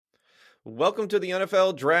Welcome to the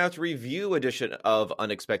NFL Draft Review edition of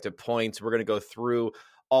Unexpected Points. We're going to go through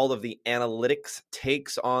all of the analytics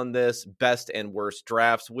takes on this best and worst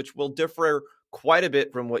drafts, which will differ quite a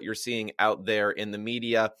bit from what you're seeing out there in the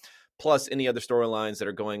media, plus any other storylines that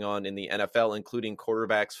are going on in the NFL, including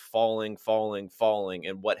quarterbacks falling,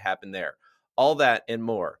 and what happened there. All that and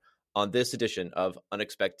more on this edition of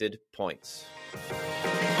Unexpected Points.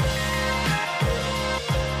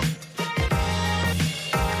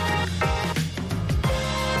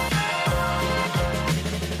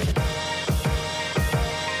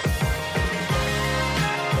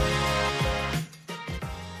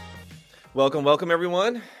 Welcome,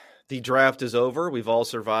 everyone. The draft is over. We've all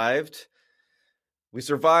survived. We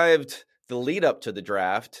survived the lead up to the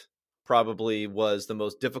draft. Probably was the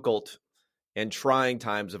most difficult and trying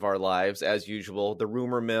times of our lives, as usual. The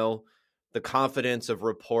rumor mill, the confidence of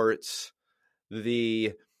reports,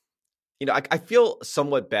 I feel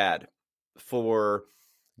somewhat bad for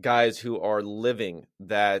guys who are living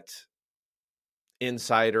that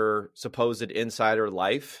supposed insider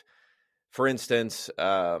life. For instance,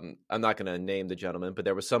 I'm not going to name the gentleman, but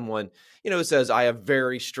there was someone, who says, I have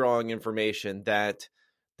very strong information that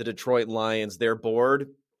the Detroit Lions, their board,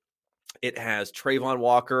 it has Trayvon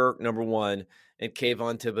Walker, number one, and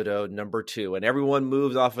Kayvon Thibodeaux, number two. And everyone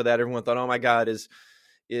moves off of that. Everyone thought, oh my God, is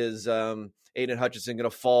Aiden Hutchinson going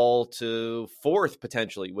to fall to fourth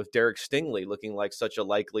potentially with Derek Stingley looking like such a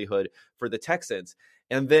likelihood for the Texans?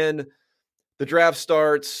 And then the draft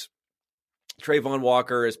starts. Trayvon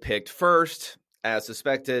Walker is picked first, as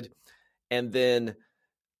suspected, and then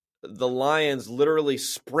the Lions literally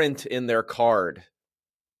sprint in their card.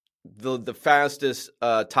 The fastest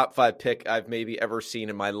top five pick I've maybe ever seen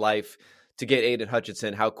in my life to get Aiden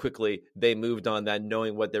Hutchinson, how quickly they moved on that,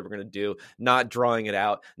 knowing what they were going to do, not drawing it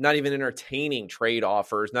out, not even entertaining trade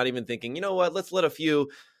offers, not even thinking, you know what, let's let a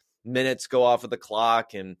few minutes go off of the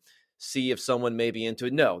clock and see if someone may be into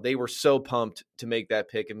it. No, they were so pumped to make that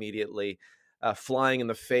pick immediately. Flying in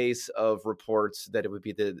the face of reports that it would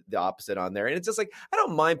be the opposite on there. And it's just like, I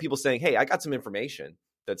don't mind people saying, hey, I got some information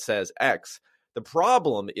that says X. The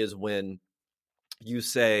problem is when you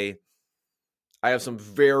say, I have some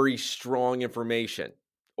very strong information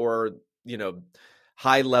or,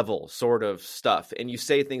 high level sort of stuff. And you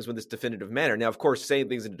say things with this definitive manner. Now, of course, saying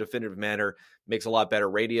things in a definitive manner makes a lot better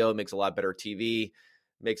radio, makes a lot better TV,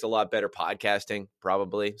 makes a lot better podcasting,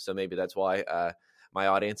 probably. So maybe that's why, my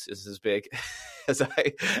audience is as big as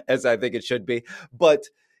I think it should be, but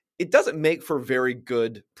it doesn't make for very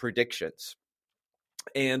good predictions.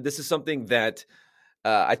 And this is something that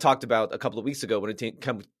I talked about a couple of weeks ago when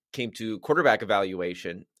it came to quarterback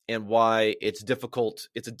evaluation and why it's difficult.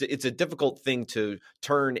 It's a difficult thing to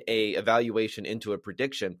turn a evaluation into a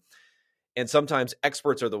prediction. And sometimes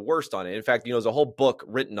experts are the worst on it. In fact, there's a whole book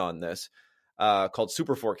written on this called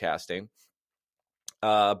Super Forecasting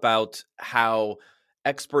about how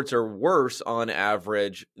experts are worse on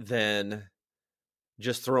average than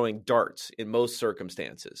just throwing darts in most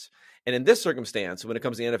circumstances. And in this circumstance, when it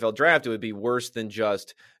comes to the NFL draft, it would be worse than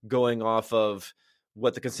just going off of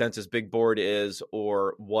what the consensus big board is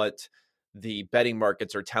or what the betting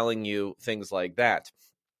markets are telling you, things like that.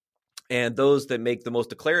 And those that make the most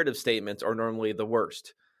declarative statements are normally the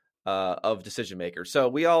worst of decision makers. So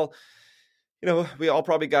we all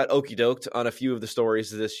probably got okey-doked on a few of the stories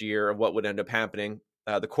this year of what would end up happening.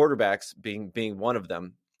 The quarterbacks being one of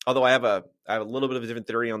them. Although I have a little bit of a different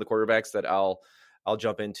theory on the quarterbacks that I'll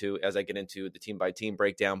jump into as I get into the team by team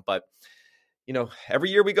breakdown. But every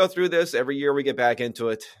year we go through this, every year we get back into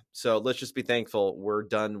it. So let's just be thankful we're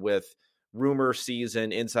done with rumor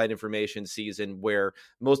season, inside information season, where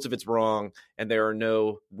most of it's wrong and there are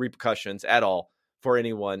no repercussions at all for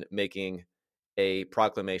anyone making a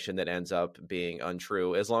proclamation that ends up being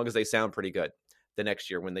untrue, as long as they sound pretty good the next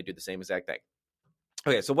year when they do the same exact thing.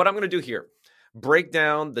 Okay, so what I'm going to do here, break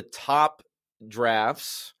down the top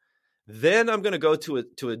drafts. Then I'm going to go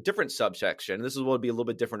to a different subsection. This is what will be a little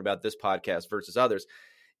bit different about this podcast versus others,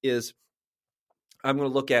 is I'm going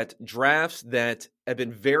to look at drafts that have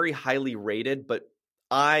been very highly rated, but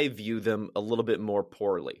I view them a little bit more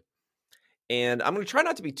poorly. And I'm going to try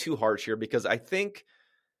not to be too harsh here because I think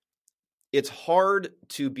it's hard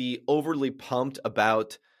to be overly pumped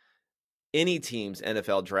about any team's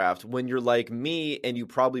NFL draft when you're like me and you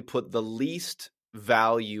probably put the least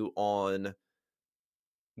value on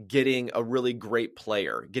getting a really great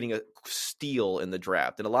player, getting a steal in the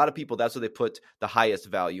draft. And a lot of people, that's what they put the highest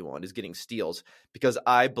value on, is getting steals, because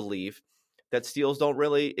I believe that steals don't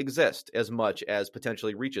really exist as much as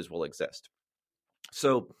potentially reaches will exist.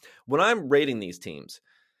 So when I'm rating these teams,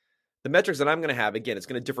 the metrics that I'm going to have, again, it's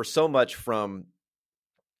going to differ so much from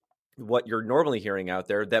what you're normally hearing out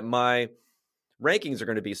there, that my rankings are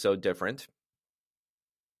going to be so different,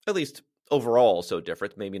 at least overall so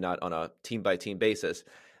different, maybe not on a team-by-team basis,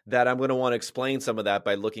 that I'm going to want to explain some of that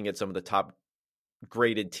by looking at some of the top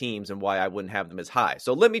graded teams and why I wouldn't have them as high.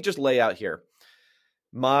 So let me just lay out here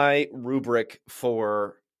my rubric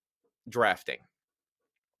for drafting.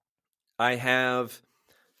 I have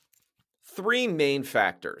three main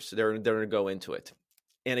factors that are going to go into it.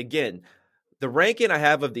 And again, the ranking I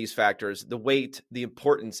have of these factors, the weight, the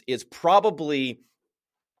importance, is probably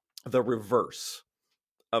the reverse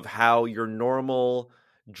of how your normal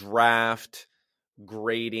draft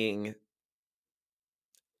grading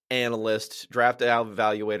analyst, draft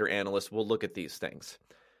evaluator analyst will look at these things.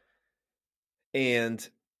 And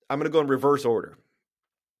I'm going to go in reverse order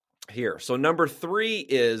here. So number 3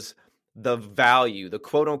 is the value, the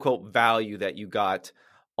quote unquote value that you got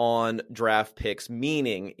on draft picks,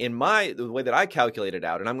 meaning the way that I calculate it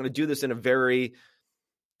out, and I'm going to do this in a very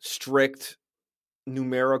strict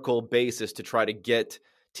numerical basis to try to get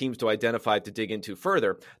teams to identify to dig into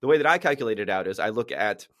further. The way that I calculate it out is I look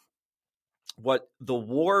at what the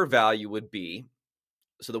WAR value would be.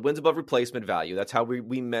 So the wins above replacement value, that's how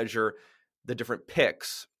we measure the different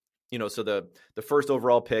picks. So the first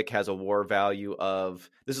overall pick has a WAR value of,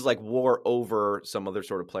 this is like WAR over some other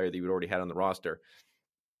sort of player that you already had on the roster.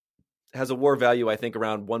 It has a WAR value, I think,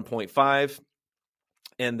 around 1.5.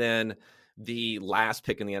 And then the last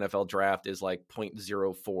pick in the NFL draft is like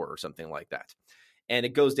 0.04 or something like that. And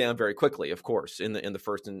it goes down very quickly, of course, in the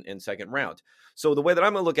first and second round. So the way that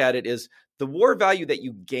I'm going to look at it is the WAR value that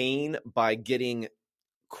you gain by getting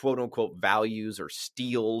quote unquote values or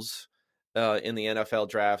steals in the NFL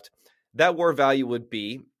draft. That WAR value would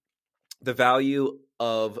be the value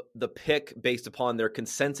of the pick based upon their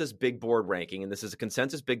consensus big board ranking. And this is a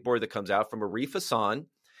consensus big board that comes out from Arif Hassan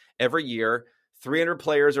every year. 300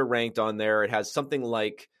 players are ranked on there. It has something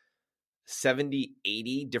like 70,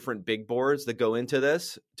 80 different big boards that go into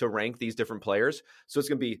this to rank these different players. So it's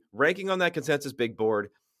going to be ranking on that consensus big board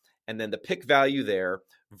and then the pick value there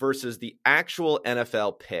versus the actual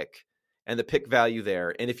NFL pick and the pick value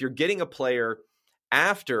there. And if you're getting a player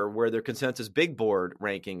after where their consensus big board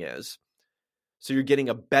ranking is, so you're getting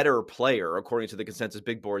a better player according to the consensus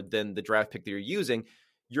big board than the draft pick that you're using,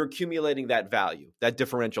 you're accumulating that value, that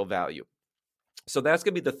differential value. So that's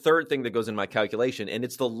going to be the third thing that goes in my calculation, and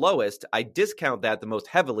it's the lowest. I discount that the most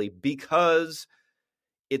heavily because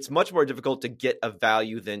it's much more difficult to get a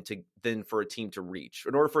value than for a team to reach.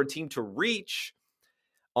 In order for a team to reach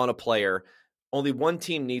on a player, only one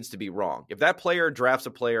team needs to be wrong. If that player drafts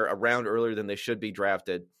a player around earlier than they should be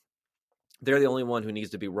drafted, they're the only one who needs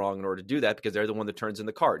to be wrong in order to do that because they're the one that turns in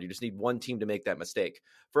the card. You just need one team to make that mistake.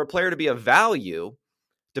 For a player to be a value,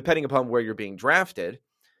 depending upon where you're being drafted,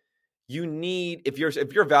 you need, if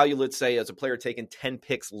your value, let's say, as a player taken 10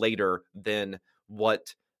 picks later than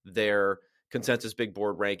what their consensus big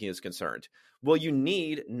board ranking is concerned, well, you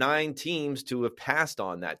need 9 teams to have passed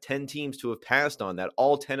on that, 10 teams to have passed on that,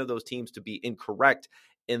 all 10 of those teams to be incorrect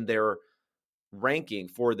in their ranking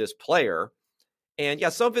for this player. And yeah,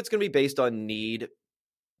 some of it's going to be based on need.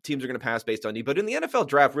 Teams are going to pass based on need, but in the NFL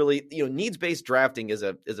draft, really, needs-based drafting is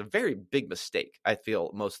a very big mistake, I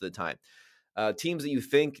feel, most of the time. Teams that you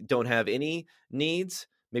think don't have any needs,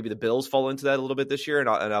 maybe the Bills fall into that a little bit this year, and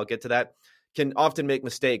I'll get to that, can often make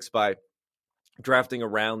mistakes by drafting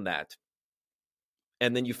around that.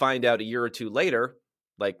 And then you find out a year or two later,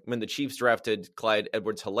 like when the Chiefs drafted Clyde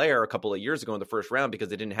Edwards-Helaire a couple of years ago in the first round because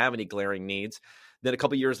they didn't have any glaring needs. Then a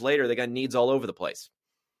couple of years later, they got needs all over the place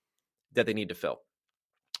that they need to fill.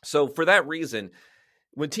 So for that reason,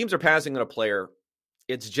 when teams are passing on a player,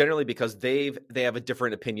 it's generally because they have a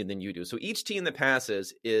different opinion than you do. So each team that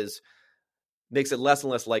passes makes it less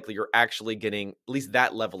and less likely you're actually getting at least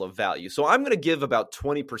that level of value. So I'm going to give about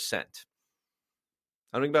 20%.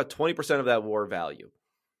 I'm going to give about 20% of that WAR value,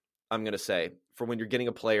 I'm going to say, for when you're getting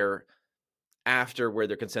a player after where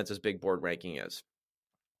their consensus big board ranking is.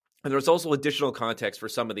 And there's also additional context for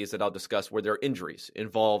some of these that I'll discuss where there are injuries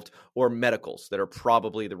involved or medicals that are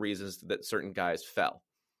probably the reasons that certain guys fell.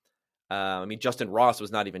 Justin Ross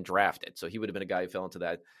was not even drafted, so he would have been a guy who fell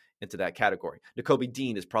into that category. Nakobe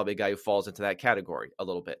Dean is probably a guy who falls into that category a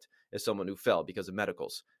little bit as someone who fell because of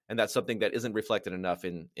medicals, and that's something that isn't reflected enough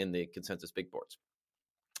in the consensus big boards.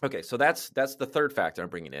 Okay, so that's the third factor I'm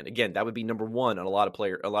bringing in. Again, that would be number one on a lot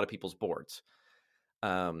of people's boards.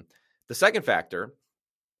 The second factor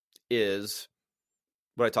is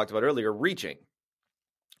what I talked about earlier, reaching.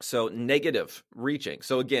 So negative reaching.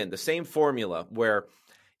 So again, the same formula where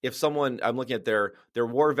if someone, I'm looking at their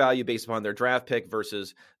WAR value based upon their draft pick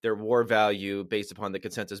versus their WAR value based upon the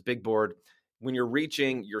consensus big board, When you're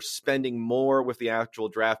reaching, you're spending more with the actual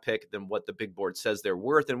draft pick than what the big board says they're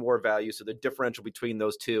worth in WAR value. So the differential between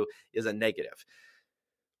those two is a negative.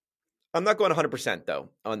 I'm not going 100% though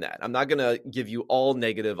on that. I'm not going to give you all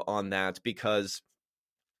negative on that because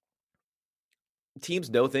teams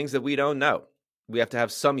know things that we don't know. We have to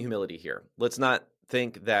have some humility here. Let's not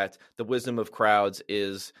think that the wisdom of crowds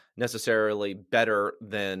is necessarily better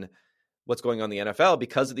than what's going on in the NFL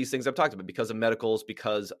because of these things I've talked about, because of medicals,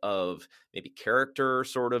 because of maybe character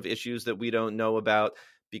sort of issues that we don't know about,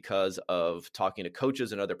 because of talking to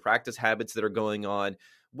coaches and other practice habits that are going on,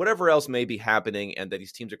 whatever else may be happening, and that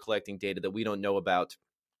these teams are collecting data that we don't know about.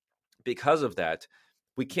 Because of that,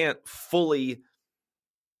 we can't fully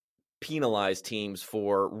penalize teams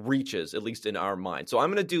for reaches, at least in our mind. So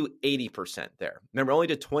I'm going to do 80% there. Remember, I only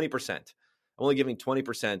did 20%. I'm only giving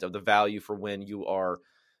 20% of the value for when you are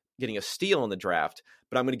getting a steal in the draft,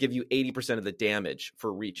 but I'm going to give you 80% of the damage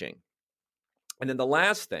for reaching. And then the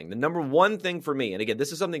last thing, the number one thing for me, and again,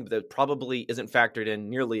 this is something that probably isn't factored in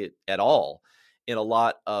nearly at all in a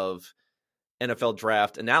lot of NFL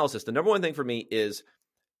draft analysis. The number one thing for me is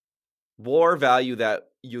WAR value that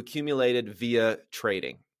you accumulated via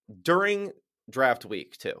trading during draft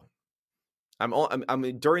week too. I'm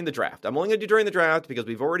during the draft. I'm only going to do during the draft because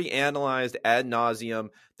we've already analyzed ad nauseum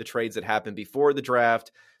the trades that happened before the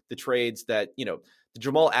draft, the trades that, the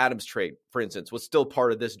Jamal Adams trade, for instance, was still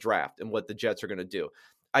part of this draft and what the Jets are going to do.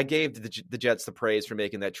 I gave the Jets the praise for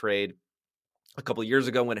making that trade a couple of years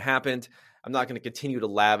ago when it happened. I'm not going to continue to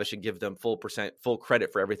lavish and give them full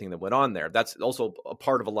credit for everything that went on there. That's also a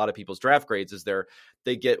part of a lot of people's draft grades is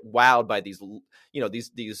they get wowed by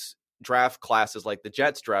these draft classes like the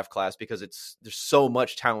Jets draft class because there's so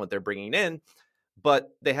much talent they're bringing in, but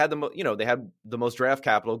they had the most draft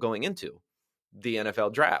capital going into the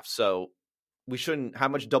NFL draft. So we shouldn't. How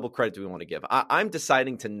much double credit do we want to give? I'm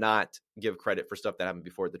deciding to not give credit for stuff that happened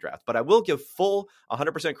before the draft, but I will give full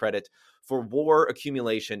 100% credit for WAR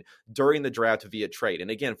accumulation during the draft via trade.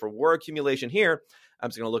 And again, for WAR accumulation here, I'm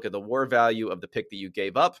just going to look at the WAR value of the pick that you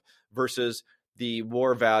gave up versus the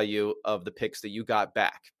WAR value of the picks that you got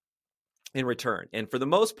back in return. And for the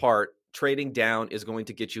most part, trading down is going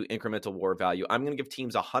to get you incremental WAR value. I'm going to give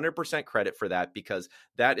teams 100% credit for that because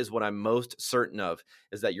that is what I'm most certain of,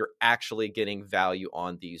 is that you're actually getting value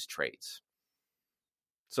on these trades.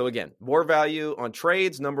 So again, WAR value on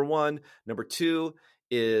trades, number one. Number two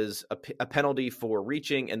is a penalty for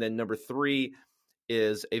reaching. And then number three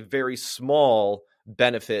is a very small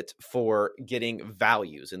benefit for getting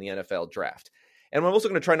values in the NFL draft. And what I'm also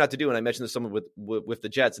going to try not to do, and I mentioned this someone with the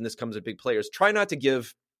Jets, and this comes with big players, try not to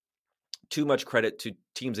give too much credit to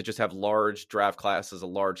teams that just have large draft classes, a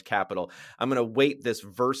large capital. I'm going to weight this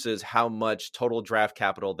versus how much total draft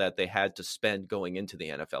capital that they had to spend going into the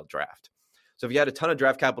NFL draft. So if you had a ton of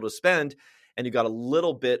draft capital to spend and you got a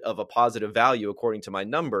little bit of a positive value, according to my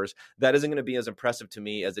numbers, that isn't going to be as impressive to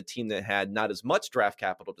me as a team that had not as much draft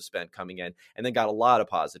capital to spend coming in and then got a lot of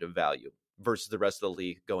positive value versus the rest of the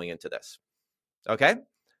league going into this. Okay?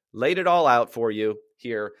 Laid it all out for you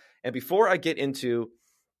here. And before I get into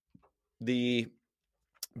the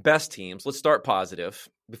best teams, let's start positive.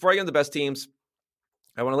 Before I get into the best teams,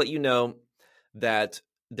 I want to let you know that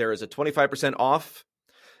there is a 25% off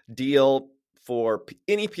deal for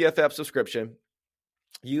any PFF subscription.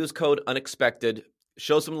 Use code UNEXPECTED.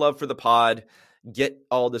 Show some love for the pod. Get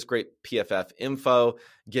all this great PFF info.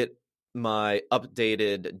 Get my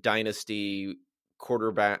updated Dynasty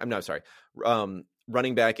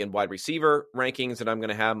running back and wide receiver rankings that I'm going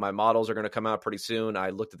to have. My models are going to come out pretty soon.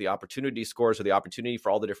 I looked at the opportunity scores, or the opportunity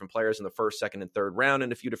for all the different players in the first, second, and third round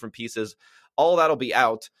in a few different pieces. All that'll be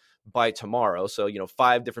out by tomorrow. So,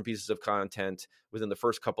 5 different pieces of content within the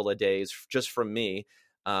first couple of days just from me.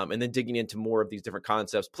 And then digging into more of these different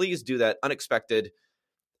concepts. Please do that. Unexpected,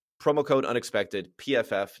 promo code unexpected,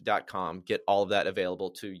 pff.com. Get all of that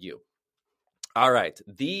available to you. All right.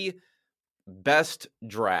 The best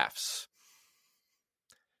drafts.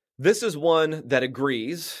 This is one that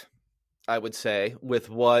agrees, I would say,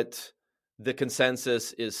 with what the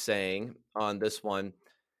consensus is saying on this one,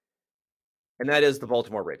 and that is the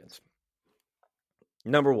Baltimore Ravens.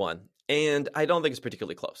 Number one, and I don't think it's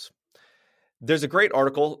particularly close. There's a great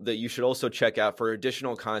article that you should also check out for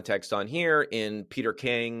additional context on here in Peter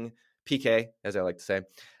King, PK, as I like to say.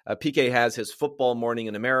 PK has his Football Morning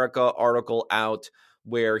in America article out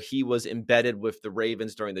where he was embedded with the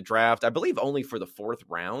Ravens during the draft, I believe only for the 4th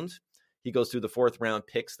round. He goes through the 4th round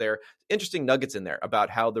picks there. Interesting nuggets in there about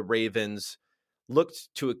how the Ravens looked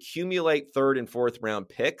to accumulate 3rd and 4th round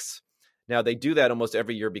picks. Now, they do that almost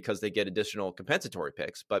every year because they get additional compensatory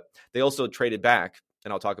picks, but they also traded back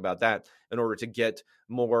and I'll talk about that, in order to get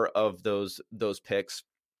more of those picks.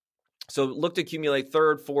 So look to accumulate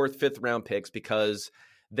third, fourth, fifth round picks because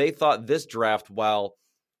they thought this draft, while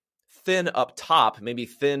thin up top, maybe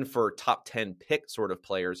thin for top 10 pick sort of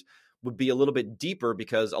players, would be a little bit deeper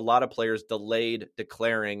because a lot of players delayed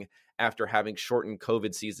declaring after having shortened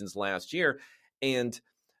COVID seasons last year. And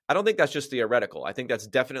I don't think that's just theoretical. I think that's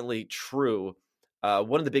definitely true.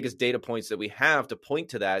 One of the biggest data points that we have to point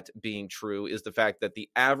to that being true is the fact that the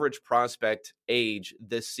average prospect age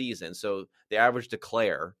this season, so the average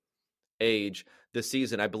declare age this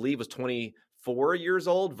season, I believe was 24 years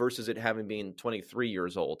old versus it having been 23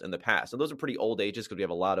 years old in the past. And those are pretty old ages because we have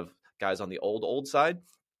a lot of guys on the old side.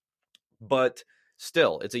 But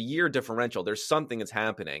still, it's a year differential. There's something that's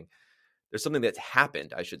happening. There's something that's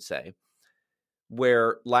happened, I should say,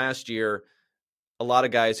 where last year, a lot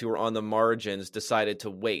of guys who were on the margins decided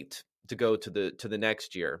to wait to go to the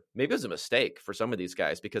next year. Maybe it was a mistake for some of these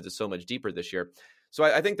guys because it's so much deeper this year. So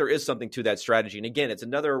I think there is something to that strategy. And again, it's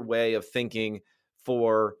another way of thinking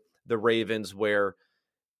for the Ravens where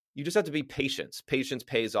you just have to be patient. Patience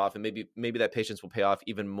pays off, and maybe that patience will pay off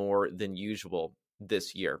even more than usual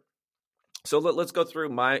this year. So let's go through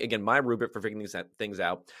my rubric for figuring these things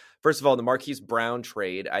out. First of all, the Marquise Brown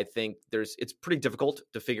trade, I think it's pretty difficult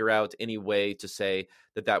to figure out any way to say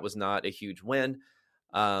that was not a huge win.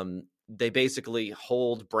 They basically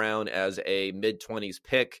hold Brown as a mid-20s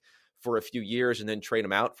pick for a few years and then trade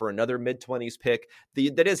him out for another mid-20s pick.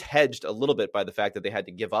 That is hedged a little bit by the fact that they had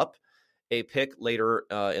to give up a pick later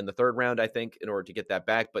in the third round, I think, in order to get that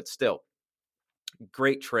back. But still,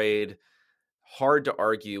 great trade. Hard to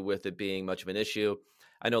argue with it being much of an issue.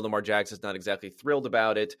 I know Lamar Jackson's not exactly thrilled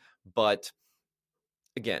about it, but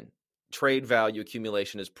again, trade value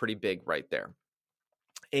accumulation is pretty big right there.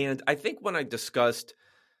 And I think when I discussed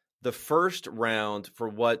the first round for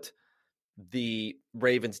what the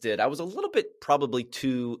Ravens did, I was a little bit probably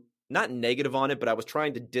too, not negative on it, but I was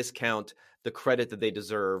trying to discount the credit that they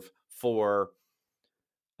deserve for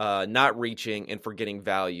not reaching and for getting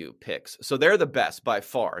value picks. So they're the best by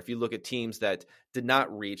far. If you look at teams that did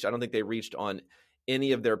not reach, I don't think they reached on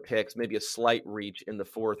any of their picks, maybe a slight reach in the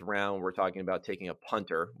fourth round. We're talking about taking a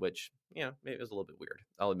punter, which, maybe it was a little bit weird.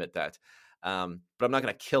 I'll admit that. But I'm not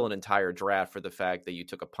going to kill an entire draft for the fact that you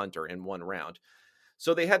took a punter in one round.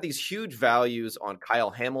 So they had these huge values on Kyle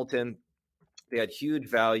Hamilton. They had huge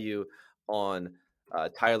value on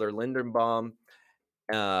Tyler Linderbaum.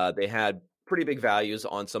 They had pretty big values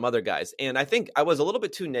on some other guys. And I think I was a little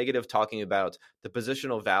bit too negative talking about the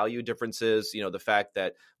positional value differences, the fact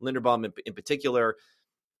that Linderbaum in particular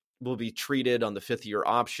will be treated on the fifth-year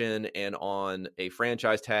option and on a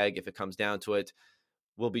franchise tag, if it comes down to it,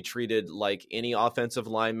 will be treated like any offensive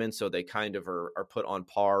lineman. So they kind of are put on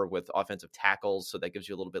par with offensive tackles. So that gives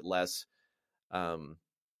you a little bit less,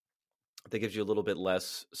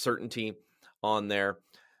 certainty on there.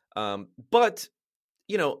 But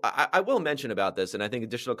I will mention about this, and I think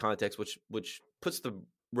additional context, which puts the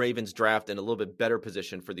Ravens draft in a little bit better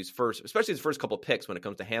position for especially these first couple of picks when it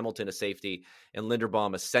comes to Hamilton, a safety, and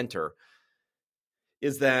Linderbaum, a center,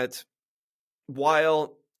 is that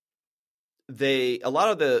while a lot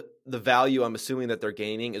of the value I'm assuming that they're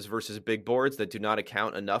gaining is versus big boards that do not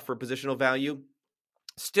account enough for positional value,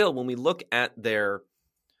 still, when we look at their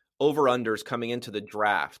over-unders coming into the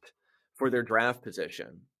draft for their draft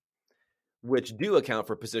position, which do account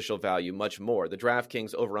for positional value much more. The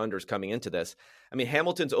DraftKings over-unders coming into this. I mean,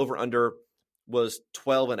 Hamilton's over-under was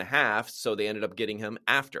 12.5, so they ended up getting him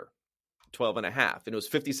after 12.5. And it was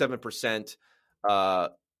 57%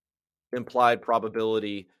 implied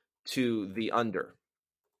probability to the under.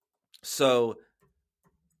 So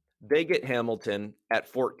they get Hamilton at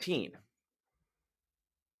 14.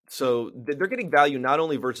 So they're getting value not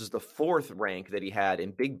only versus the fourth rank that he had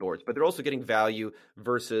in big boards, but they're also getting value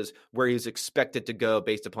versus where he's expected to go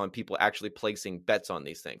based upon people actually placing bets on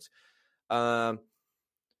these things. For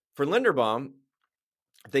Linderbaum,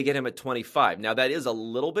 they get him at 25. Now, that is a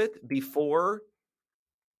little bit before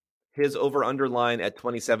his over-under line at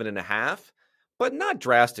 27.5, but not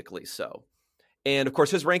drastically so. And, of course,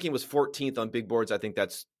 his ranking was 14th on big boards. I think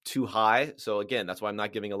that's too high. So, again, that's why I'm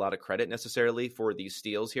not giving a lot of credit necessarily for these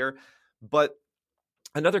steals here. But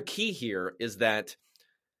another key here is that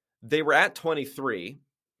they were at 23,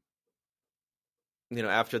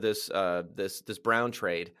 after this Brown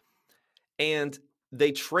trade, and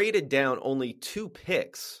they traded down only 2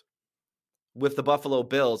 picks with the Buffalo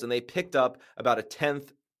Bills, and they picked up about a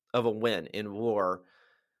 10th of a win in WAR,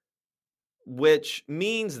 which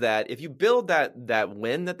means that if you build that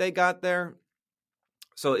win that they got there,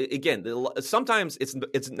 So again, sometimes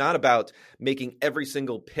it's not about making every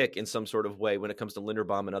single pick in some sort of way when it comes to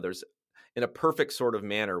Linderbaum and others in a perfect sort of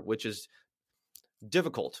manner, which is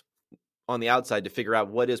difficult on the outside to figure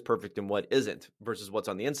out what is perfect and what isn't versus what's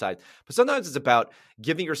on the inside. But sometimes it's about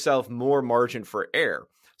giving yourself more margin for error.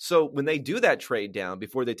 So when they do that trade down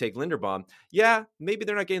before they take Linderbaum, yeah, maybe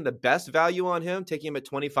they're not getting the best value on him, taking him at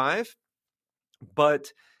 25,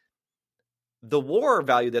 but the WAR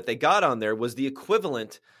value that they got on there was the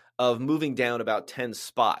equivalent of moving down about 10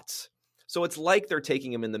 spots. So it's like they're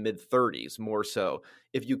taking him in the mid-30s more so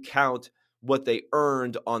if you count what they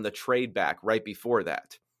earned on the trade back right before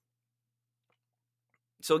that.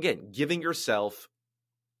 So again, giving yourself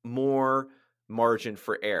more margin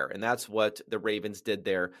for error. And that's what the Ravens did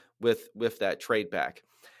there with that trade back.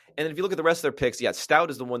 And if you look at the rest of their picks, yeah, Stout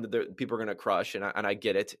is the one that people are going to crush, and I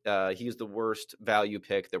get it. He's the worst value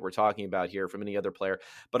pick that we're talking about here from any other player.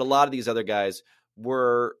 But a lot of these other guys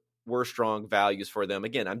were strong values for them.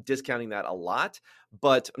 Again, I'm discounting that a lot,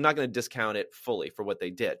 but I'm not going to discount it fully for what they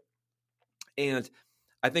did. And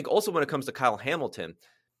I think also when it comes to Kyle Hamilton,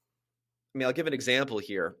 I mean, I'll give an example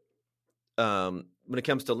here. When it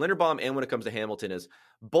comes to Linderbaum and when it comes to Hamilton is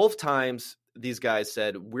both times these guys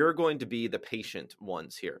said, we're going to be the patient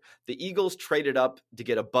ones here. The Eagles traded up to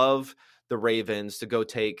get above the Ravens to go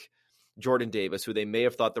take Jordan Davis, who they may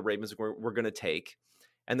have thought the Ravens were going to take.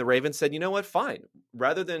 And the Ravens said, you know what, fine.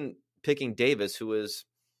 Rather than picking Davis, who is,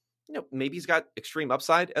 maybe he's got extreme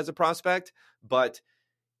upside as a prospect, but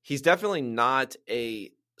he's definitely not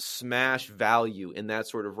a smash value in that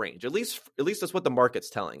sort of range. At least that's what the market's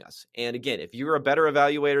telling us. And again, if you're a better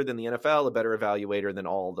evaluator than the NFL, a better evaluator than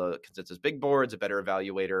all the consensus big boards, a better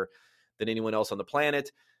evaluator than anyone else on the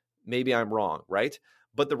planet, maybe I'm wrong, right?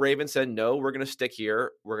 But the Ravens said, no, we're going to stick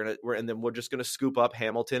here. And then we're just going to scoop up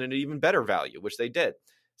Hamilton at an even better value, which they did.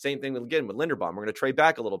 Same thing again with Linderbaum. We're going to trade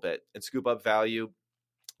back a little bit and scoop up value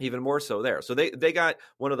even more so there. So they got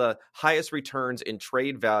one of the highest returns in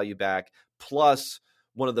trade value back, plus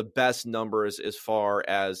one of the best numbers as far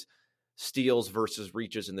as steals versus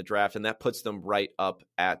reaches in the draft, and that puts them right up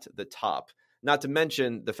at the top. Not to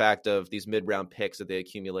mention the fact of these mid-round picks that they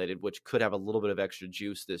accumulated, which could have a little bit of extra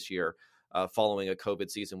juice this year following a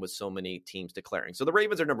COVID season with so many teams declaring. So the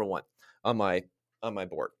Ravens are number one on my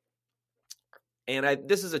board. And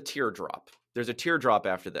this is a teardrop. There's a teardrop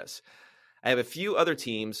after this. I have a few other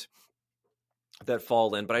teams that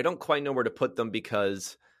fall in, but I don't quite know where to put them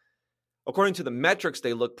because according to the metrics,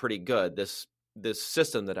 they look pretty good, this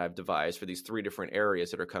system that I've devised for these three different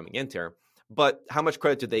areas that are coming into here. But how much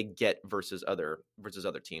credit do they get versus other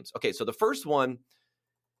teams? Okay, so the first one, and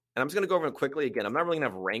I'm just going to go over them quickly. Again, I'm not really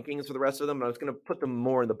going to have rankings for the rest of them, but I'm just going to put them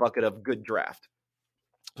more in the bucket of good draft.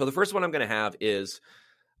 So the first one I'm going to have is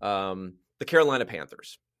the Carolina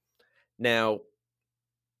Panthers. Now,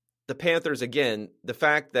 the Panthers, again, the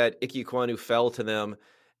fact that Ike Ekwonu fell to them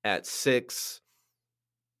at 6,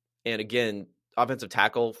 and again, offensive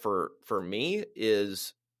tackle for me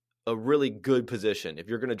is a really good position. If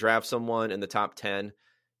you're going to draft someone in the top 10,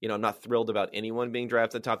 I'm not thrilled about anyone being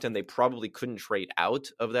drafted in the top 10. They probably couldn't trade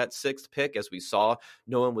out of that 6th pick. As we saw,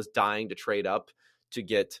 no one was dying to trade up to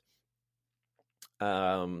get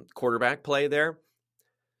quarterback play there.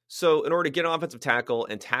 So in order to get an offensive tackle,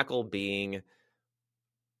 and tackle being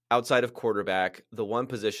outside of quarterback, the one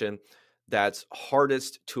position that's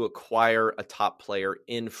hardest to acquire a top player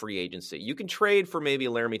in free agency. You can trade for maybe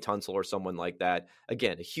Laramie Tunsil or someone like that.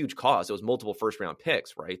 Again, a huge cost. It was multiple first-round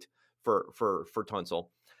picks, right, for Tunsil.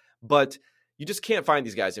 But you just can't find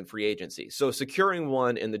these guys in free agency. So securing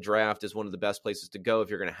one in the draft is one of the best places to go if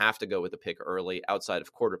you're going to have to go with a pick early outside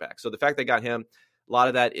of quarterback. So the fact they got him, a lot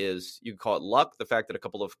of that is, you can call it luck. The fact that a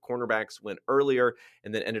couple of cornerbacks went earlier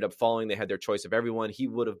and then ended up falling, they had their choice of everyone. He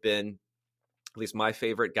would have been at least my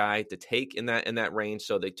favorite guy to take in that range.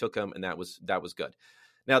 So they took him, and that was good.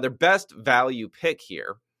 Now, their best value pick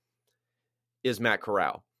here is Matt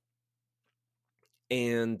Corral.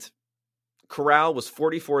 And Corral was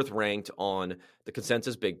 44th ranked on the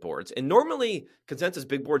consensus big boards. And normally consensus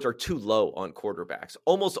big boards are too low on quarterbacks.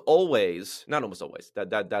 Almost always, not almost always,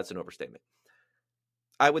 that's an overstatement.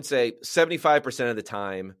 I would say 75% of the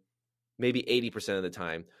time, maybe 80% of the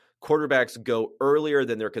time, quarterbacks go earlier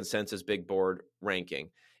than their consensus big board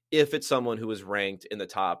ranking if it's someone who is ranked in the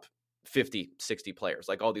top 50, 60 players,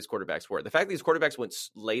 like all these quarterbacks were. The fact that these quarterbacks went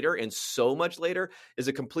later and so much later is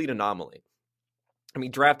a complete anomaly. I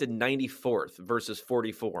mean, drafted 94th versus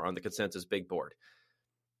 44 on the consensus big board.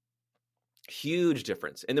 Huge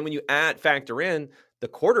difference. And then when you factor in the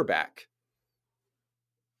quarterback,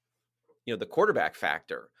 the quarterback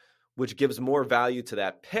factor, which gives more value to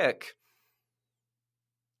that pick,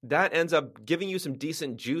 that ends up giving you some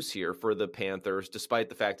decent juice here for the Panthers, despite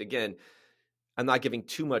the fact, again, I'm not giving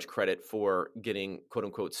too much credit for getting quote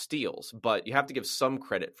unquote steals, but you have to give some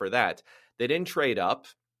credit for that. They didn't trade up.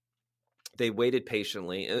 They waited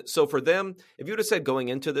patiently. So for them, if you would have said going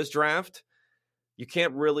into this draft, you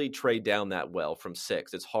can't really trade down that well from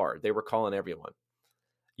 6. It's hard. They were calling everyone.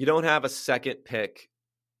 You don't have a second pick.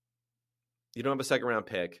 You don't have a second round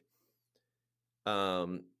pick.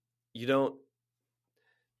 You don't.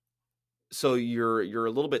 So you're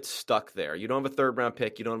a little bit stuck there. You don't have a third round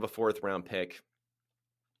pick. You don't have a fourth round pick.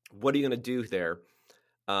 What are you going to do there?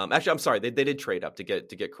 Actually, I'm sorry. They did trade up to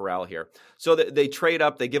get Corral here. So they trade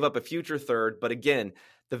up. They give up a future third. But again,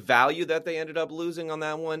 the value that they ended up losing on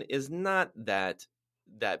that one is not that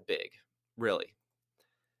big, really.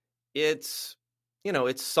 It's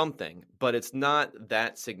something, but it's not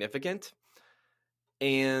that significant.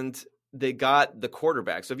 And they got the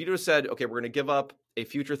quarterback. So if you just said, okay, we're going to give up a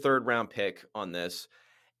future third round pick on this,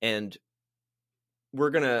 and we're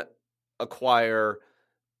going to acquire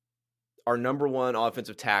our number one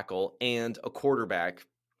offensive tackle and a quarterback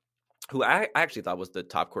who I actually thought was the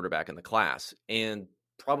top quarterback in the class and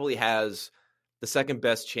probably has the second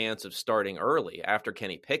best chance of starting early after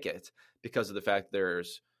Kenny Pickett because of the fact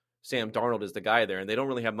there's Sam Darnold is the guy there, and they don't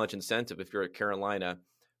really have much incentive if you're at Carolina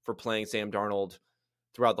for playing Sam Darnold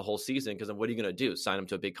throughout the whole season, because then what are you going to do? Sign him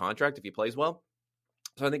to a big contract if he plays well?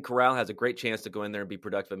 So I think Corral has a great chance to go in there and be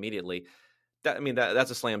productive immediately.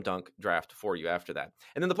 That's a slam dunk draft for you after that.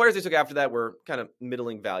 And then the players they took after that were kind of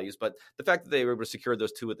middling values, but the fact that they were able to secure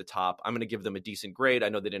those two at the top, I'm going to give them a decent grade. I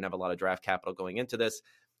know they didn't have a lot of draft capital going into this.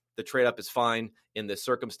 The trade up is fine in this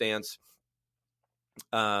circumstance.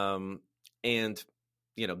 And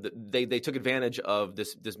they took advantage of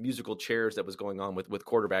this musical chairs that was going on with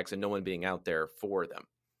quarterbacks and no one being out there for them.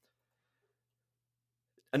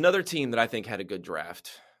 Another team that I think had a good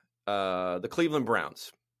draft, the Cleveland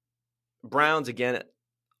Browns. Browns, again,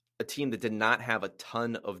 a team that did not have a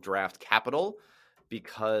ton of draft capital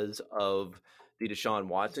because of the Deshaun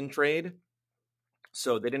Watson trade.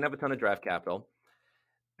 So they didn't have a ton of draft capital.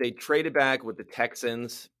 They traded back with the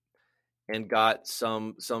Texans and got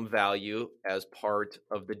some value as part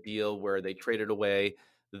of the deal where they traded away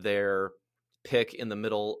their pick in the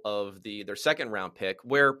middle of their second round pick,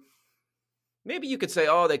 where maybe you could say,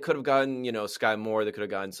 oh, they could have gotten, Sky Moore. They could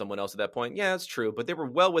have gotten someone else at that point. Yeah, that's true. But they were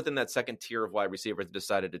well within that second tier of wide receivers that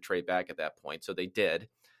decided to trade back at that point. So they did.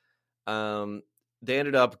 They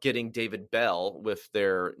ended up getting David Bell with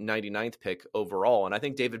their 99th pick overall. And I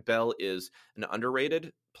think David Bell is an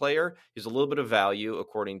underrated player. He's a little bit of value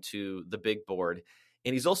according to the big board.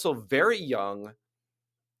 And he's also very young,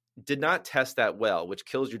 did not test that well, which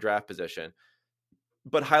kills your draft position,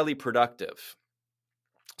 but highly productive.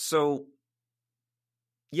 So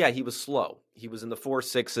yeah, he was slow. He was in the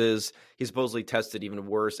 4.6s. He supposedly tested even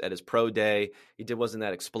worse at his pro day. He wasn't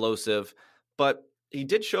that explosive, but he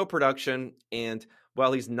did show production. And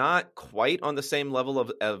while he's not quite on the same level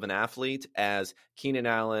of an athlete as Keenan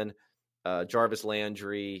Allen, Jarvis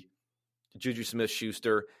Landry, Juju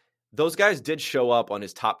Smith-Schuster, those guys did show up on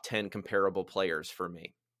his top 10 comparable players for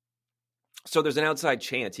me. So there's an outside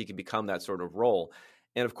chance he could become that sort of role.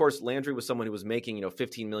 And of course, Landry was someone who was making,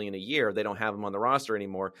 $15 million a year. They don't have him on the roster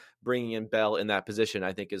anymore. Bringing in Bell in that position,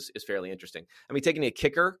 I think, is fairly interesting. I mean, taking a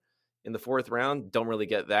kicker in the fourth round, don't really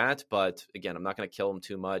get that. But again, I'm not going to kill him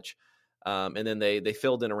too much. And then they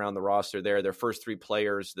filled in around the roster there. Their first three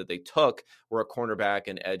players that they took were a cornerback,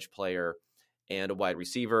 an edge player, and a wide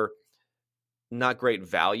receiver. Not great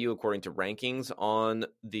value according to rankings on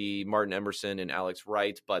the Martin Emerson and Alex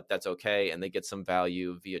Wright, but that's okay. And they get some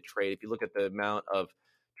value via trade. If you look at the amount of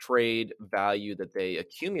trade value that they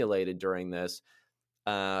accumulated during this,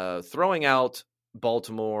 throwing out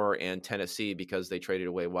Baltimore and Tennessee because they traded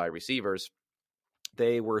away wide receivers,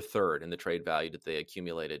 they were third in the trade value that they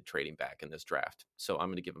accumulated trading back in this draft. So I'm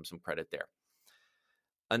going to give them some credit there.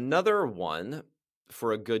 Another one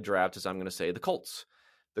for a good draft is, I'm going to say, the Colts.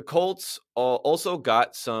 The Colts also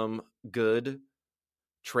got some good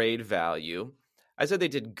trade value. I said they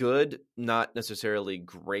did good, not necessarily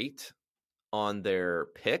great on their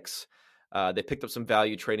picks. They picked up some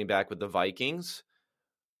value trading back with the Vikings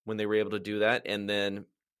when they were able to do that. And then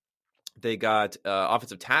they got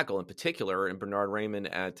offensive tackle in particular, and Bernard Raymond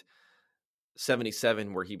at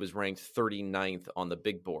 77, where he was ranked 39th on the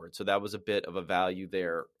big board. So that was a bit of a value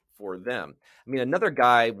there for them. I mean, another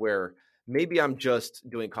guy where maybe I'm just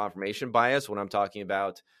doing confirmation bias when I'm talking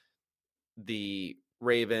about the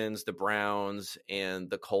Ravens, the Browns, and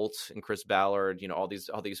the Colts and Chris Ballard, all these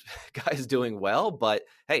guys doing well. But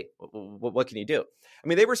hey, what can you do? I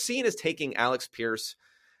mean, they were seen as taking Alex Pierce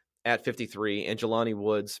at 53 and Jelani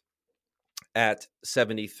Woods at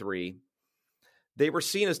 73. They were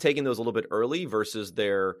seen as taking those a little bit early versus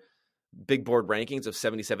their big board rankings of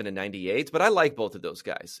 77 and 98, but I like both of those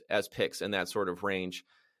guys as picks in that sort of range.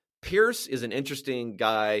 Pierce is an interesting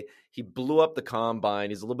guy. He blew up the combine.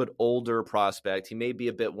 He's a little bit older prospect. He may be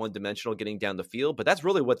a bit one-dimensional getting down the field, but that's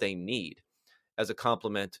really what they need as a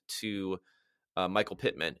complement to Michael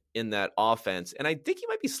Pittman in that offense. And I think he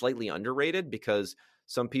might be slightly underrated because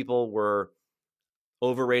some people were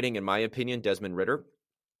overrating, in my opinion, Desmond Ridder.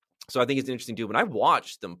 So I think it's an interesting dude. When I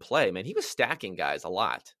watched them play, man, he was stacking guys a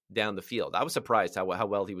lot down the field. I was surprised how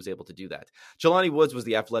well he was able to do that. Jelani Woods was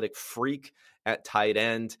the athletic freak at tight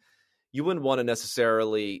end. You wouldn't want to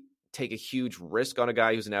necessarily take a huge risk on a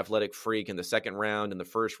guy who's an athletic freak in the second round, in the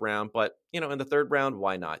first round. But, in the third round,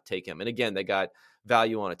 why not take him? And again, they got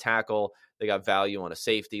value on a tackle. They got value on a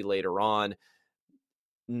safety later on.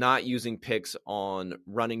 Not using picks on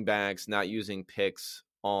running backs, not using picks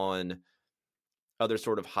on other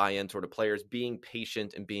sort of high-end sort of players, being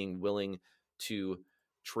patient and being willing to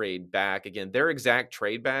trade back. Again, their exact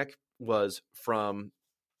trade back was from,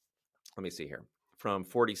 let me see here, from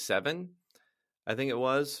 47, I think it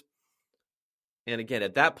was. And again,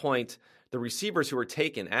 at that point, the receivers who were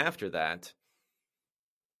taken after that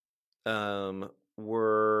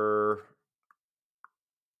were...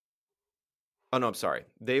 Oh, no, I'm sorry.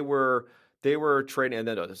 They were trading, and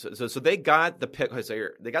then so they got the pick.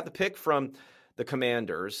 They got the pick from the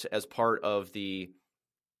Commanders as part of the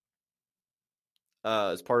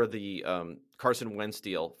Carson Wentz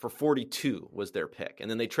deal for 42 was their pick, and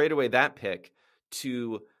then they trade away that pick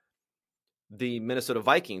to the Minnesota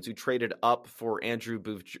Vikings, who traded up for Andrew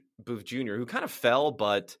Booth Jr., who kind of fell,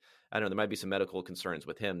 but I don't know, there might be some medical concerns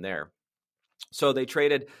with him there. So they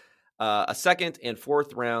traded a second and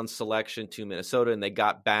fourth round selection to Minnesota, and they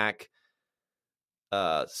got back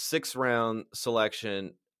a sixth round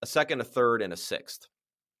selection, a second, a third, and a sixth.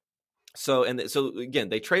 So again,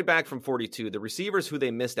 they trade back from 42. The receivers who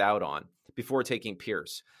they missed out on before taking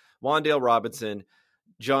Pierce: Wan'Dale Robinson,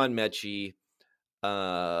 John Mechie,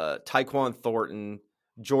 Tyquan Thornton,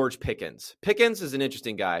 George Pickens. Pickens is an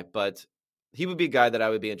interesting guy, but he would be a guy that I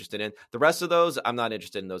would be interested in. The rest of those, I'm not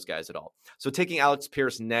interested in those guys at all. So taking Alex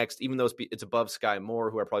Pierce next, even though it's above Sky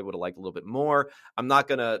Moore, who I probably would have liked a little bit more, I'm not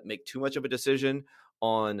going to make too much of a decision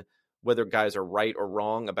on whether guys are right or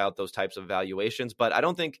wrong about those types of valuations. But I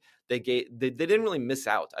don't think they didn't really miss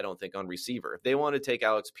out, I don't think, on receiver. If they want to take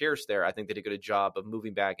Alex Pierce there, I think they did a good job of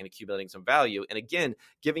moving back and accumulating some value. And again,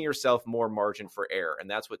 giving yourself more margin for error. And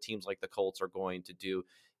that's what teams like the Colts are going to do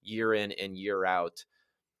year in and year out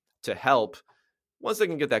to help once they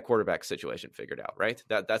can get that quarterback situation figured out, right?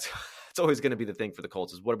 That's always going to be the thing for the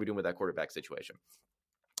Colts is what are we doing with that quarterback situation?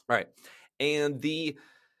 All right. And the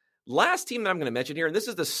last team that I'm going to mention here, and this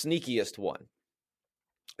is the sneakiest one.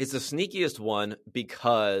 It's the sneakiest one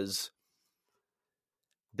because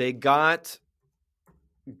they got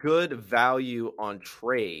good value on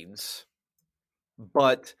trades,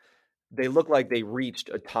 but they look like they reached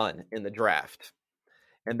a ton in the draft.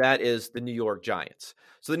 And that is the New York Giants.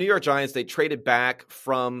 So the New York Giants, they traded back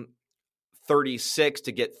from 36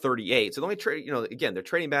 to get 38. So they only trade, again, they're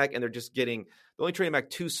trading back and they're only trading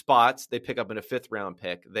back 2 spots. They pick up in a 5th round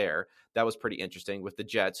pick there. That was pretty interesting with the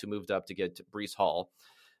Jets, who moved up to get to Breece Hall.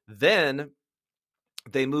 Then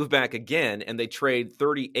they move back again and they trade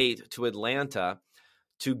 38 to Atlanta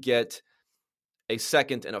to get a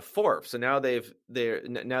 2nd and a 4th. So now they've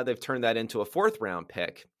turned that into a 4th round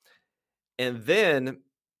pick. And then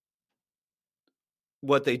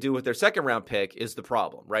what they do with their 2nd round pick is the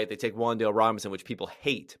problem, right? They take Wan'Dale Robinson, which people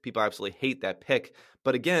hate. People absolutely hate that pick.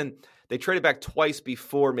 But again, they traded back twice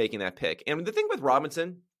before making that pick. And the thing with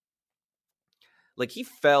Robinson, like, he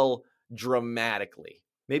fell dramatically,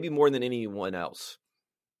 maybe more than anyone else.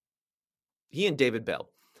 He and David Bell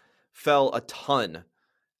fell a ton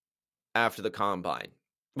after the combine.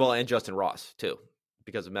 Well, and Justin Ross too,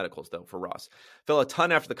 because of medicals, though, for Ross. Fell a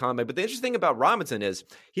ton after the combine. But the interesting thing about Robinson is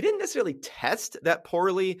he didn't necessarily test that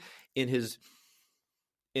poorly in his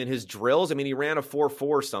drills. I mean, he ran a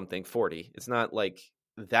 4.4 something 40. It's not like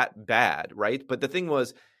that bad, right? But the thing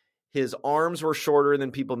was, his arms were shorter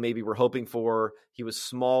than people maybe were hoping for. He was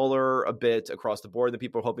smaller a bit across the board than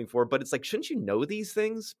people were hoping for. But it's like, shouldn't you know these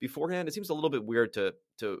things beforehand? It seems a little bit weird to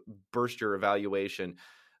burst your evaluation,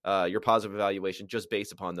 your positive evaluation, just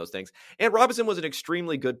based upon those things. And Robinson was an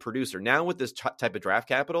extremely good producer. Now with this type of draft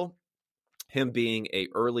capital, him being a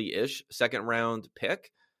early-ish 2nd round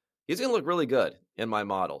pick, he's going to look really good in my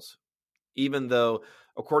models. Even though,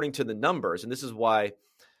 according to the numbers, and this is why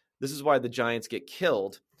the Giants get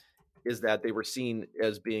killed, is that they were seen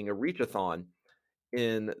as being a reach-a-thon.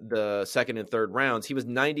 in the second and third rounds. He was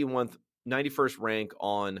 91st rank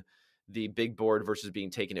on the big board versus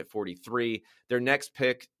being taken at 43. Their next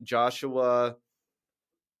pick, Joshua,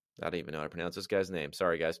 I don't even know how to pronounce this guy's name.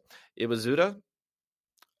 Sorry, guys. Iwazuda,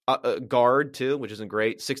 guard too, which isn't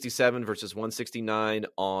great. 67 versus 169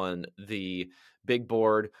 on the big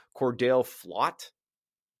board. Cordell Flott,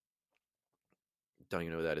 don't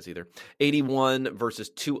even know who that is either. 81 versus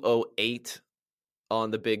 208 on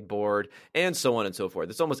the big board, and so on and so forth.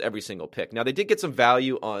 It's almost every single pick. Now, they did get some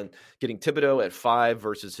value on getting Thibodeau at 5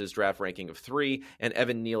 versus his draft ranking of 3, and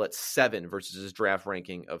Evan Neal at 7 versus his draft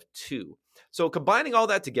ranking of 2. So combining all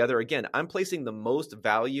that together, again, I'm placing the most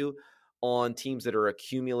value on teams that are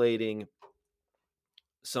accumulating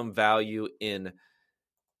some value in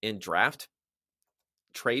draft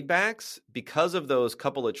trade backs because of those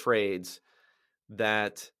couple of trades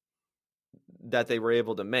that they were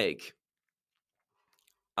able to make.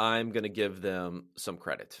 I'm going to give them some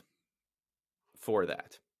credit for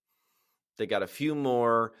that. They got a few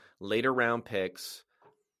more later round picks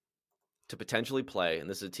to potentially play, and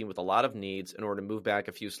this is a team with a lot of needs in order to move back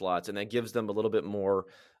a few slots, and that gives them a little bit more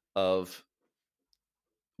of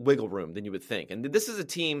wiggle room than you would think. And this is a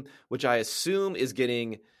team which I assume is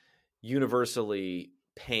getting universally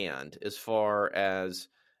panned as far as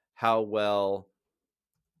how well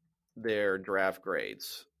their draft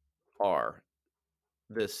grades are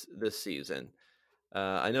this season.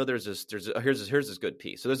 I know here's this good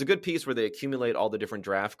piece. So there's a good piece where they accumulate all the different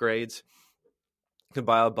draft grades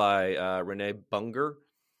compiled by Renee Bunger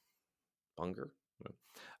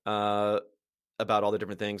about all the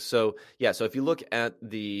different things. So yeah, so if you look at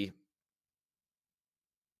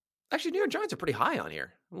actually, New York Giants are pretty high on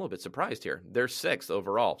here. I'm a little bit surprised here. They're 6th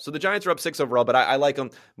overall. So the Giants are up 6 overall, but I like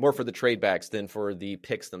them more for the trade backs than for the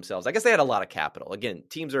picks themselves. I guess they had a lot of capital. Again,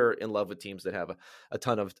 teams are in love with teams that have a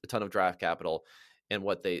ton of draft capital and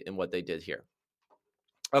what they did here.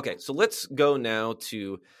 Okay, so let's go now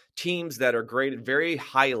to teams that are graded very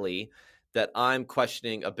highly that I'm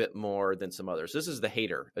questioning a bit more than some others. This is the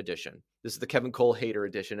hater edition. This is the Kevin Cole hater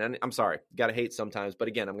edition. And I'm sorry, got to hate sometimes. But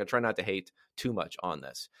again, I'm going to try not to hate too much on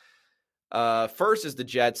this. First is the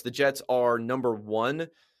Jets. The Jets are number 1,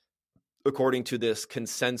 according to this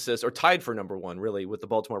consensus, or tied for number 1, really, with the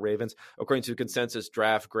Baltimore Ravens, according to consensus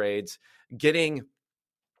draft grades, getting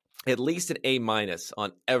at least an A-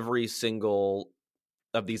 on every single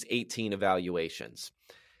of these 18 evaluations.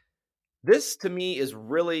 This, to me, is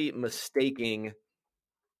really mistaking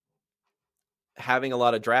having a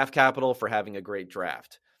lot of draft capital for having a great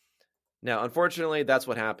draft. Now, unfortunately, that's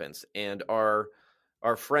what happens. And our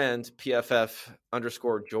friend,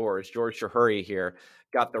 PFF_George Chahuri here,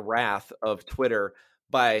 got the wrath of Twitter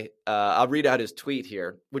by, I'll read out his tweet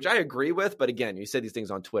here, which I agree with. But again, you say these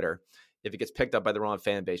things on Twitter. If it gets picked up by the wrong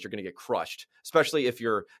fan base, you're going to get crushed, especially if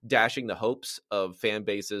you're dashing the hopes of fan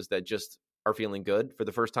bases that just are feeling good for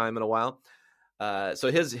the first time in a while.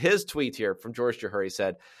 So his tweet here from George Chahuri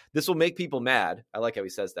said, "This will make people mad." I like how he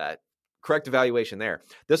says that. Correct evaluation there.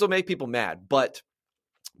 This will make people mad, but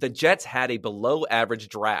the Jets had a below average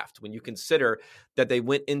draft when you consider that they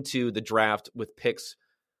went into the draft with picks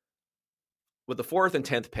with the 4th and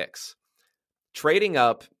 10th picks, trading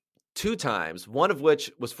up 2 times, one of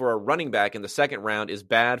which was for a running back in the second round, is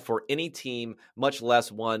bad for any team, much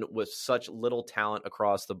less one with such little talent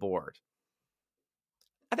across the board.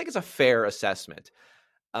 I think it's a fair assessment.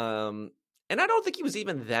 And I don't think he was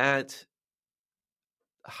even that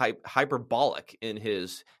hyperbolic in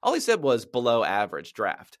his, all he said was below average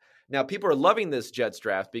draft. Now, people are loving this Jets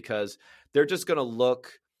draft because they're just going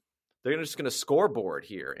to scoreboard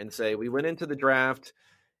here and say, we went into the draft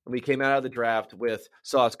and we came out of the draft with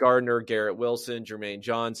Sauce Gardner, Garrett Wilson, Jermaine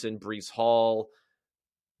Johnson, Breece Hall.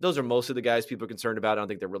 Those are most of the guys people are concerned about. I don't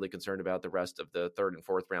think they're really concerned about the rest of the 3rd and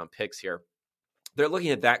 4th round picks here. They're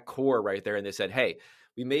looking at that core right there, and they said, hey,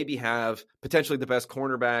 we maybe have potentially the best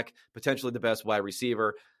cornerback, potentially the best wide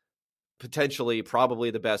receiver, potentially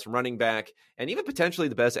probably the best running back, and even potentially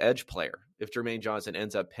the best edge player if Jermaine Johnson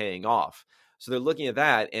ends up paying off. So they're looking at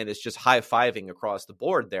that, and it's just high-fiving across the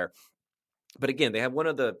board there. But again, they have one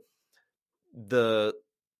of the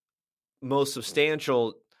most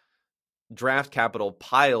substantial draft capital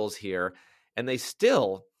piles here, and they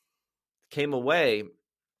still came away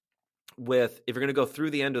with, if you're going to go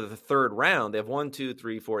through the end of the 3rd round, they have 1, 2,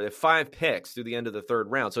 3, 4, they have 5 picks through the end of the 3rd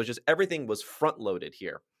round. So it's just everything was front-loaded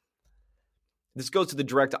here. This goes to the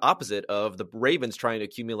direct opposite of the Ravens trying to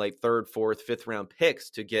accumulate 3rd, 4th, 5th round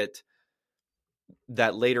picks to get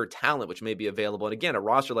that later talent, which may be available. And again, a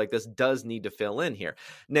roster like this does need to fill in here.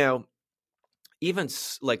 Now, even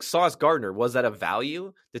like Sauce Gardner, was that a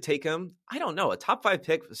value to take him? I don't know. A top 5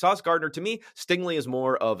 pick, Sauce Gardner, to me, Stingley is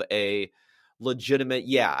more of a legitimate,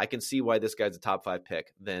 yeah, I can see why this guy's a top 5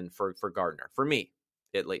 pick than for Gardner, for me,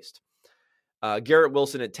 at least. Garrett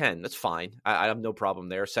Wilson at 10, that's fine. I have no problem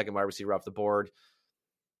there. Second wide receiver off the board,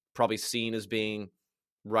 probably seen as being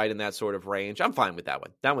right in that sort of range. I'm fine with that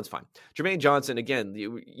one. That one's fine. Jermaine Johnson, again,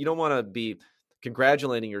 you don't want to be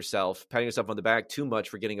congratulating yourself, patting yourself on the back too much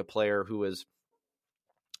for getting a player who is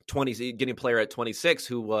getting a player at 26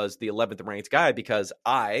 who was the 11th ranked guy, because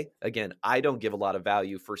I don't give a lot of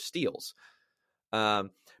value for steals.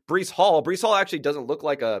 Breece Hall actually doesn't look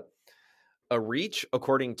like a reach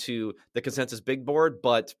according to the consensus big board,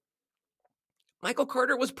 but Michael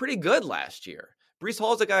Carter was pretty good last year. Breece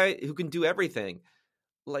Hall is a guy who can do everything.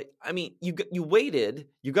 Like, I mean, you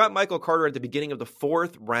got Michael Carter at the beginning of the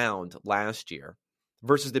 4th round last year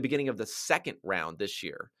versus the beginning of the 2nd round this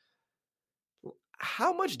year.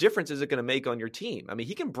 How much difference is it going to make on your team? I mean,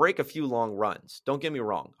 he can break a few long runs. Don't get me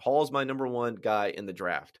wrong. Hall's my number 1 guy in the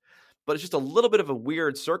draft, but it's just a little bit of a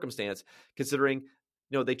weird circumstance considering,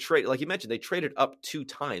 they trade, like you mentioned, they traded up 2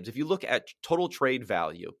 times. If you look at total trade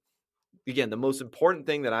value, again, the most important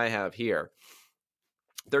thing that I have here,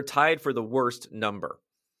 they're tied for the worst number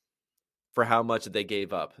for how much they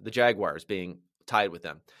gave up. The Jaguars being tied with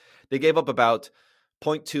them. They gave up about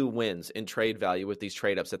 0.2 wins in trade value with these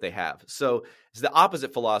trade ups that they have. So it's the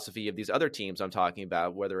opposite philosophy of these other teams I'm talking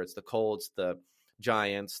about, whether it's the Colts, the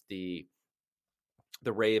Giants, the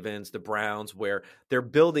Ravens, the Browns, where they're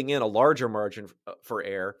building in a larger margin for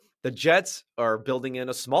error. The Jets are building in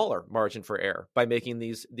a smaller margin for error by making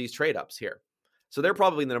these trade ups here. So they're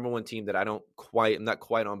probably the number 1 team that I'm not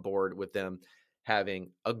quite on board with them having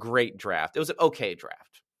a great draft. It was an okay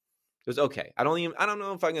draft. It was okay. I don't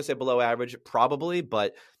know if I'm going to say below average, probably,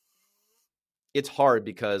 but it's hard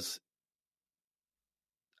because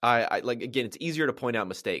I like, again, it's easier to point out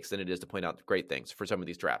mistakes than it is to point out great things for some of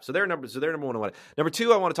these drafts. So they're number 1. Number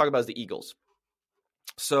 2 I want to talk about is the Eagles.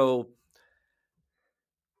 So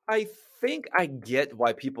I think I get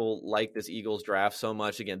why people like this Eagles draft so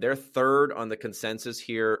much. Again, they're 3rd on the consensus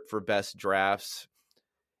here for best drafts.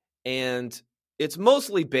 And it's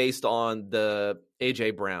mostly based on the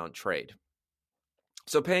A.J. Brown trade.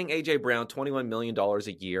 So paying A.J. Brown $21 million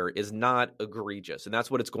a year is not egregious. And that's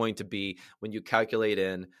what it's going to be when you calculate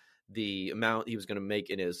in the amount he was going to make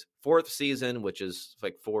in his 4th season, which is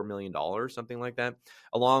like $4 million, something like that,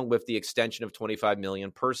 along with the extension of $25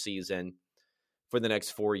 million per season for the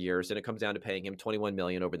next 4 years. And it comes down to paying him $21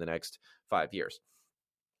 million over the next 5 years.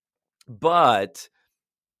 But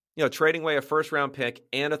trading away a 1st round pick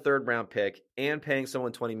and a 3rd round pick and paying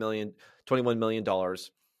someone $21 million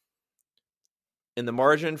in the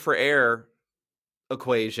margin for error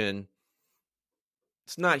equation,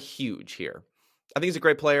 it's not huge here. I think he's a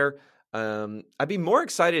great player. I'd be more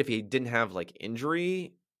excited if he didn't have like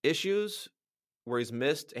injury issues where he's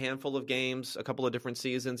missed a handful of games, a couple of different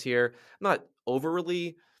seasons here. I'm not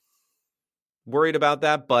overly worried about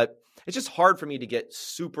that, but it's just hard for me to get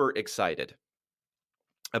super excited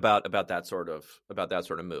about that sort of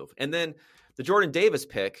move. And then the Jordan Davis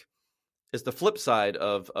pick is the flip side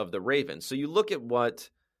of the Ravens. So you look at what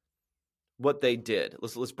they did.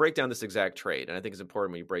 Let's break down this exact trade. And I think it's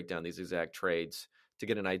important when you break down these exact trades to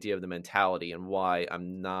get an idea of the mentality and why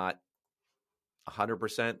I'm not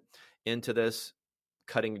 100% into this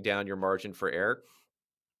cutting down your margin for error.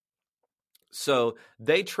 So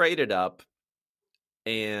they traded up,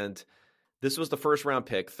 and this was the 1st round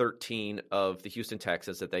pick, 13 of the Houston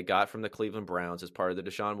Texans that they got from the Cleveland Browns as part of the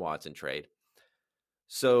Deshaun Watson trade.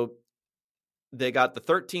 So they got the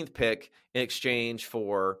 13th pick in exchange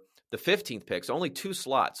for the 15th pick, so only 2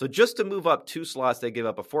 slots. So just to move up 2 slots, they gave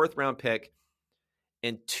up a 4th round pick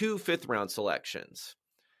and 2 5th round selections.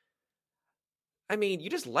 I mean, you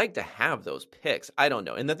just like to have those picks. I don't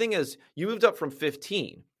know. And the thing is, you moved up from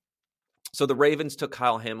 15. So the Ravens took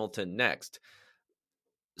Kyle Hamilton next.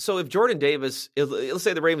 So if Jordan Davis, let's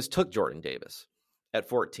say the Ravens took Jordan Davis at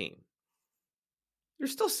 14, you're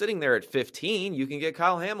still sitting there at 15. You can get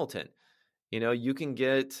Kyle Hamilton. You can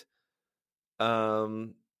get,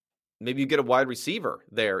 maybe you get a wide receiver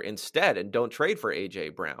there instead and don't trade for A.J.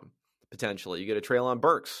 Brown, potentially. You get a Treylon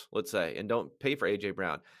Burks, let's say, and don't pay for A.J.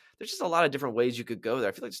 Brown. There's just a lot of different ways you could go there.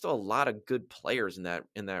 I feel like there's still a lot of good players in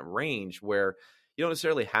that range where you don't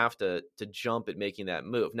necessarily have to jump at making that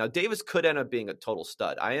move. Now, Davis could end up being a total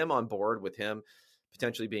stud. I am on board with him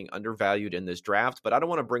potentially being undervalued in this draft, but I don't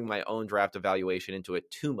want to bring my own draft evaluation into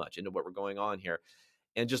it too much, into what we're going on here.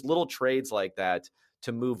 And just little trades like that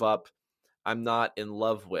to move up, I'm not in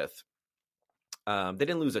love with. They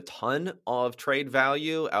didn't lose a ton of trade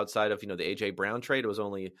value outside of, the AJ Brown trade. It was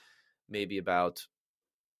only maybe about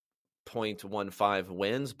 0.15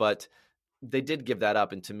 wins, but they did give that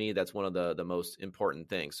up. And to me, that's one of the most important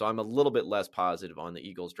things. So I'm a little bit less positive on the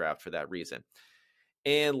Eagles draft for that reason.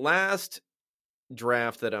 And last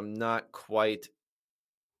draft that I'm not quite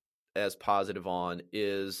as positive on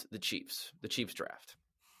is the Chiefs draft.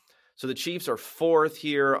 So the Chiefs are fourth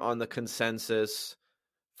here on the consensus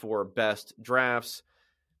for best drafts.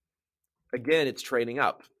 Again, it's trading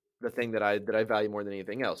up, the thing that I value more than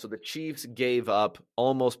anything else. So the Chiefs gave up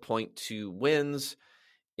almost 0.2 wins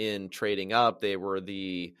in trading up. They were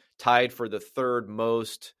tied for the third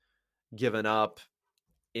most given up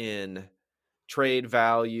in trade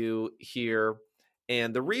value here.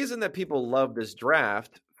 And the reason that people love this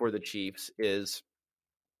draft for the Chiefs is,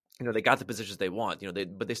 they got the positions they want,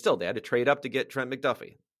 but they had to trade up to get Trent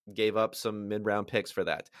McDuffie, gave up some mid-round picks for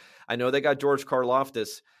that. I know they got George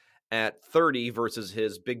Karlaftis at 30 versus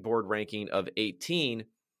his big board ranking of 18.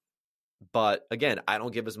 But again, I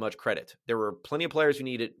don't give as much credit. There were plenty of teams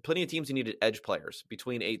who needed edge players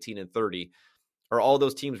between 18 and 30. Are all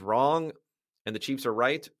those teams wrong and the Chiefs are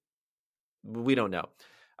right? We don't know.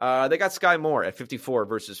 They got Sky Moore at 54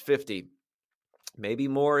 versus 50. Maybe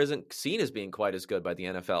Moore isn't seen as being quite as good by the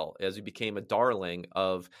NFL as he became a darling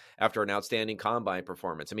after an outstanding combine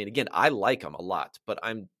performance. I mean, again, I like him a lot, but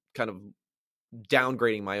I'm kind of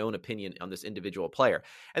downgrading my own opinion on this individual player.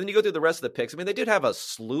 And then you go through the rest of the picks. I mean, they did have a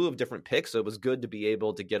slew of different picks, so it was good to be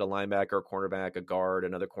able to get a linebacker, a cornerback, a guard,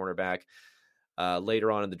 another cornerback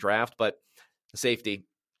later on in the draft, but safety.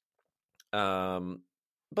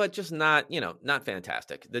 But just not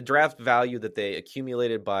fantastic. The draft value that they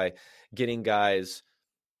accumulated by getting guys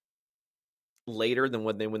later than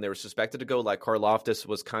when they were suspected to go, like Karlaftis,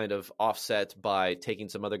 was kind of offset by taking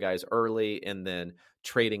some other guys early and then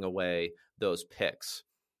trading away those picks.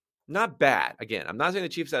 Not bad. Again, I'm not saying the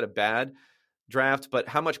Chiefs had a bad draft, but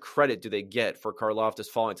how much credit do they get for Karlaftis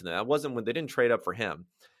falling to them? That wasn't when they didn't trade up for him.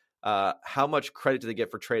 How much credit do they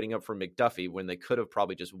get for trading up for McDuffie when they could have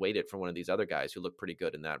probably just waited for one of these other guys who look pretty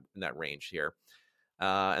good in that range here?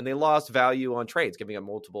 And they lost value on trades, giving up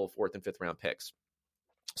multiple 4th and 5th round picks.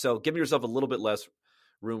 So giving yourself a little bit less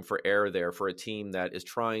room for error there for a team that is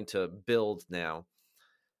trying to build now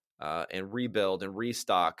and rebuild and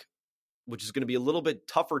restock, which is going to be a little bit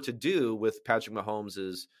tougher to do with Patrick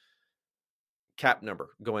Mahomes' cap number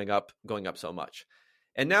going up so much.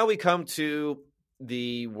 And now we come to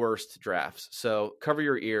the worst drafts. So cover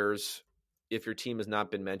your ears if your team has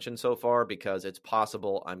not been mentioned so far, because it's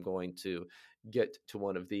possible I'm going to get to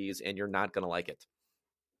one of these and you're not going to like it.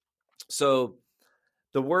 So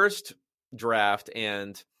the worst draft,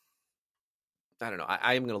 and I don't know,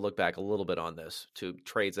 I am going to look back a little bit on this to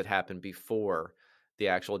trades that happened before the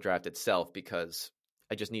actual draft itself, because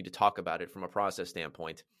I just need to talk about it from a process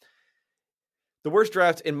standpoint. The worst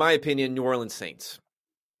draft, in my opinion, New Orleans Saints.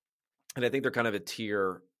 And I think they're kind of a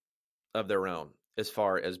tier of their own as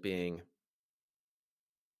far as being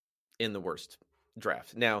in the worst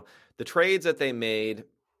draft. Now, the trades that they made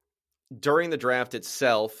during the draft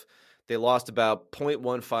itself, they lost about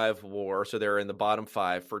 0.15 WAR, so they're in the bottom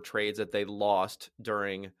 5 for trades that they lost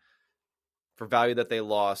for value that they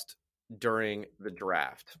lost during the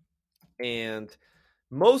draft. And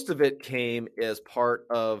most of it came as part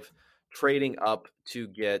of trading up to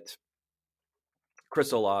get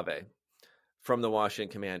Chris Olave from the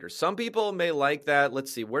Washington Commanders. Some people may like that.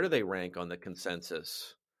 Let's see, where do they rank on the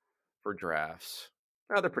consensus for drafts?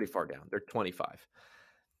 Oh, they're pretty far down. They're 25.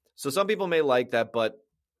 So some people may like that, but,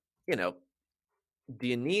 do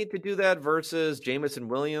you need to do that versus Jameson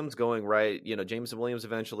Williams going right? Jameson Williams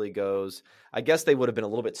eventually goes. I guess they would have been a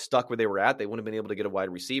little bit stuck where they were at. They wouldn't have been able to get a wide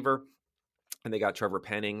receiver. And they got Trevor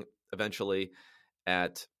Penning eventually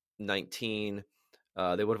at 19.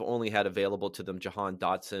 They would have only had available to them Jahan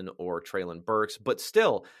Dotson or Treylon Burks. But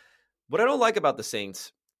still, what I don't like about the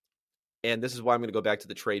Saints, and this is why I'm going to go back to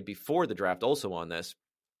the trade before the draft also on this,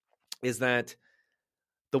 is that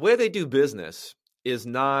the way they do business is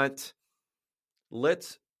not,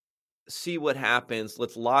 let's see what happens.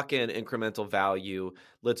 Let's lock in incremental value.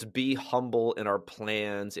 Let's be humble in our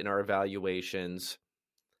plans, in our evaluations.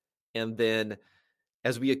 And then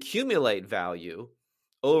as we accumulate value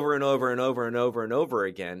over and over and over and over and over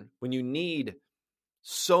again, when you need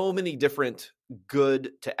so many different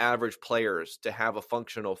good to average players to have a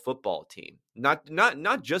functional football team, not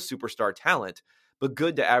just superstar talent, but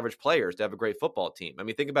good to average players to have a great football team. I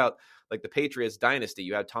mean, think about like the Patriots dynasty.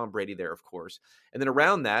 You had Tom Brady there, of course. And then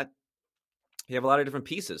around that, you have a lot of different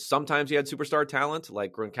pieces. Sometimes you had superstar talent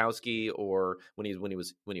like Gronkowski, or when he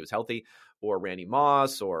was healthy, or Randy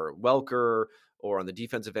Moss or Welker or on the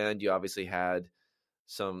defensive end, you obviously had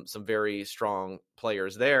some very strong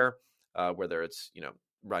players there, whether it's,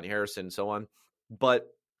 Rodney Harrison and so on. But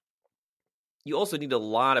you also need a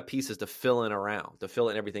lot of pieces to fill in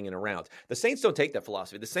everything in around. The Saints don't take that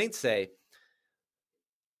philosophy. The Saints say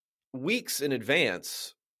weeks in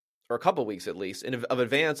advance, or a couple weeks at least, of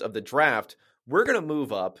advance of the draft, we're going to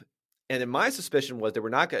move up. And then my suspicion was we're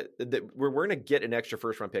going to get an extra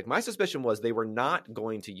first-round pick. My suspicion was they were not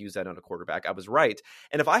going to use that on a quarterback. I was right.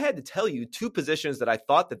 And if I had to tell you two positions that I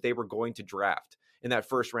thought that they were going to draft in that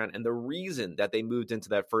first round, and the reason that they moved into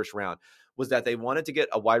that first round was that they wanted to get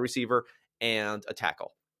a wide receiver and a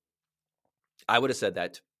tackle, I would have said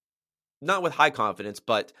that. Not with high confidence,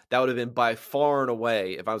 but that would have been by far and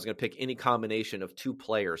away, if I was going to pick any combination of two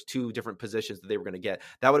players, two different positions that they were going to get,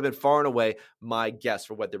 that would have been far and away my guess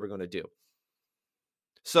for what they were going to do.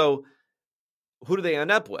 So who do they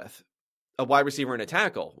end up with? A wide receiver and a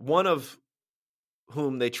tackle, one of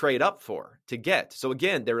whom they trade up for to get. So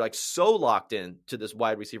again, they're like so locked in to this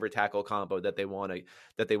wide receiver tackle combo that they want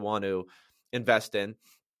to invest in,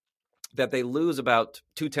 that they lose about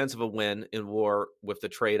 0.2 of a win in WAR with the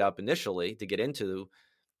trade up initially to get into,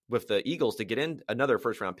 with the Eagles to get in another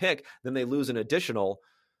first round pick. Then they lose an additional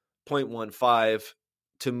 0.15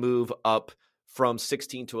 to move up from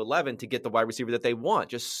 16 to 11 to get the wide receiver that they want.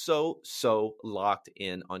 Just so locked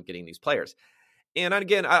in on getting these players. And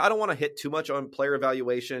again, I don't want to hit too much on player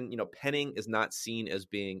evaluation. Penning is not seen as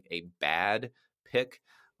being a bad pick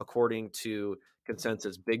according to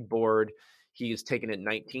Consensus Big Board. He's taken it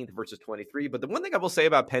 19th versus 23. But the one thing I will say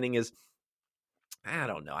about Penning is, I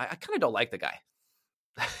don't know. I kind of don't like the guy.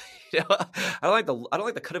 I don't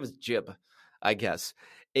like the cut of his jib, I guess.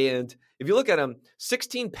 And if you look at him,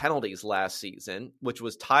 16 penalties last season, which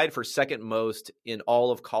was tied for second most in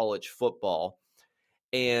all of college football.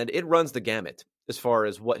 And it runs the gamut as far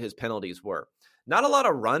as what his penalties were. Not a lot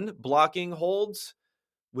of run blocking holds,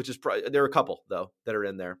 which is there are a couple, though, that are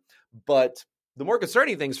in there. But the more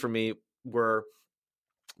concerning things for me were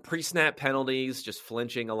pre-snap penalties, just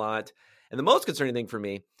flinching a lot. And the most concerning thing for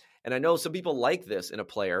me, and I know some people like this in a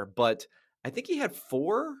player, but I think he had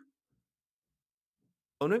 4,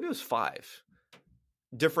 maybe it was 5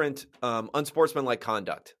 different unsportsmanlike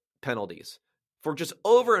conduct penalties. For just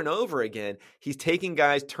over and over again, he's taking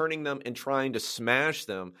guys, turning them, and trying to smash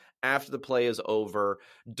them after the play is over,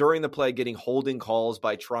 during the play, getting holding calls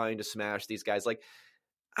by trying to smash these guys. Like,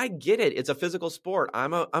 I get it. It's a physical sport.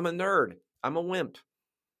 I'm a nerd. I'm a wimp.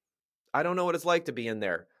 I don't know what it's like to be in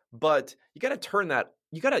there. But you got to turn that.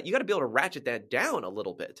 You got to be able to ratchet that down a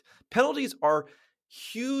little bit. Penalties are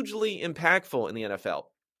hugely impactful in the NFL.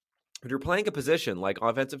 If you're playing a position like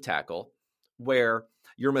offensive tackle, where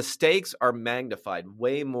your mistakes are magnified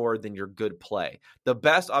way more than your good play. The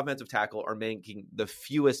best offensive tackle are making the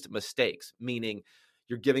fewest mistakes, meaning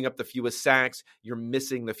you're giving up the fewest sacks, you're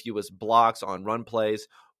missing the fewest blocks on run plays,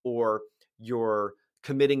 or you're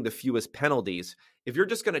committing the fewest penalties. If you're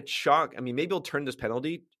just going to chalk, maybe you'll turn this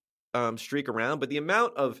penalty streak around, but the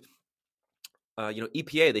amount of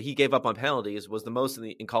EPA that he gave up on penalties was the most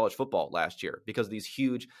in college football last year, because of these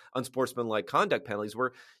huge unsportsmanlike conduct penalties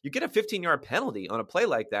where you get a 15-yard penalty on a play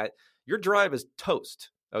like that, your drive is toast,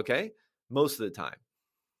 okay? Most of the time.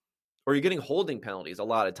 Or you're getting holding penalties a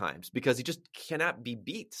lot of times because he just cannot be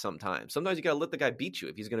beat sometimes. Sometimes you got to let the guy beat you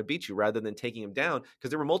if he's going to beat you rather than taking him down, because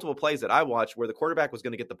there were multiple plays that I watched where the quarterback was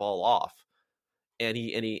going to get the ball off and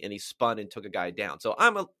he spun and took a guy down. So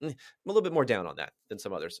I'm a little bit more down on that than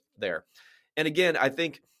some others there. And again, I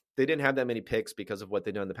think they didn't have that many picks because of what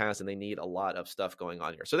they've done in the past, and they need a lot of stuff going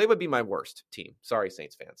on here. So they would be my worst team. Sorry,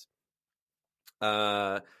 Saints fans.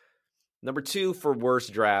 Number 2 for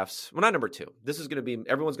worst drafts. Well, not number 2. This is going to be,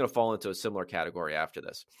 everyone's going to fall into a similar category after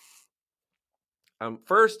this.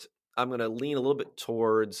 First, I'm going to lean a little bit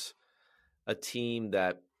towards a team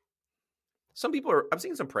that some people I'm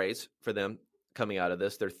seeing some praise for them coming out of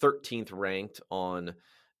this. They're 13th ranked on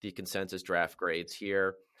the consensus draft grades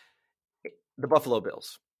here. The Buffalo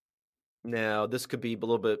Bills. Now, this could be a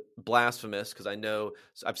little bit blasphemous because I know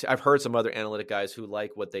I've heard some other analytic guys who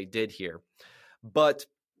like what they did here. But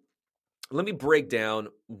let me break down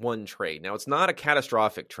one trade. Now, it's not a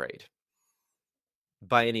catastrophic trade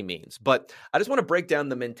by any means, but I just want to break down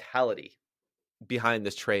the mentality behind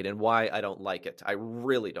this trade and why I don't like it. I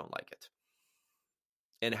really don't like it.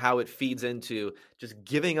 And how it feeds into just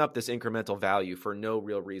giving up this incremental value for no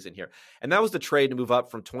real reason here. And that was the trade to move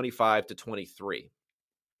up from 25 to 23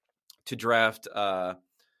 to draft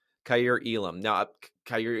Kaiir Elam. Now,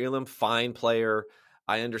 Kaiir Elam, fine player.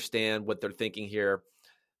 I understand what they're thinking here.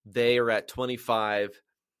 They are at 25.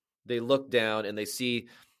 They look down and they see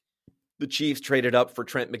the Chiefs traded up for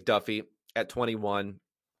Trent McDuffie, at 21.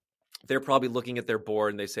 They're probably looking at their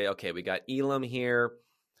board and they say, okay, we got Elam here.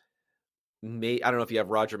 I don't know if you have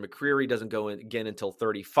Roger McCreary, doesn't go in again until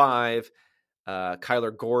 35.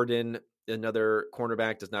 Kyler Gordon, another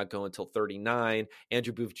cornerback, does not go until 39.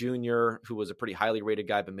 Andrew Booth Jr., who was a pretty highly rated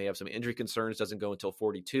guy but may have some injury concerns, doesn't go until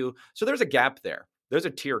 42. So there's a gap there. There's a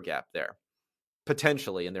tier gap there,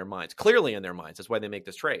 potentially in their minds, clearly in their minds. That's why they make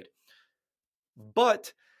this trade.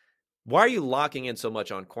 But why are you locking in so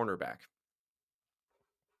much on cornerback?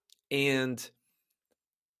 And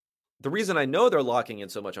the reason I know they're locking in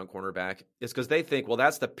so much on cornerback is because they think, well,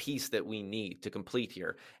 that's the piece that we need to complete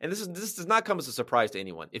here. And this does not come as a surprise to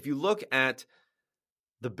anyone. If you look at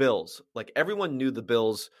the Bills, like everyone knew the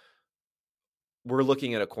Bills were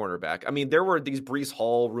looking at a cornerback. I mean, there were these Breece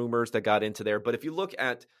Hall rumors that got into there, but if you look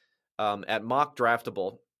at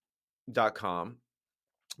mockdraftable.com,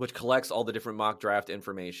 which collects all the different mock draft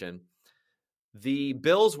information, the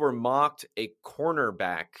Bills were mocked a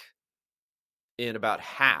cornerback in about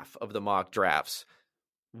half of the mock drafts,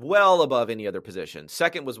 well above any other position.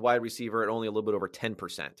 Second was wide receiver at only a little bit over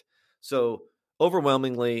 10%. So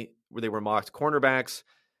overwhelmingly, they were mocked cornerbacks.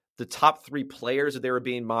 The top 3 players that they were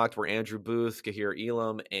being mocked were Andrew Booth, Kahir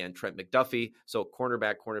Elam, and Trent McDuffie. So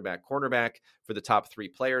cornerback for the top 3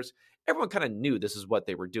 players. Everyone kind of knew this is what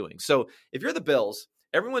they were doing. So if you're the Bills,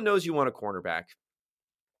 everyone knows you want a cornerback.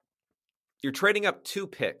 You're trading up 2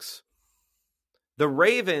 picks. The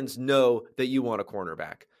Ravens know that you want a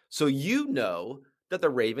cornerback. So you know that the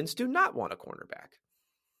Ravens do not want a cornerback.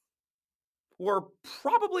 Or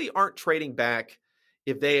probably aren't trading back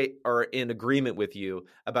if they are in agreement with you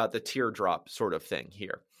about the teardrop sort of thing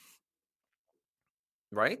here.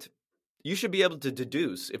 Right? You should be able to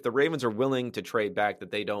deduce if the Ravens are willing to trade back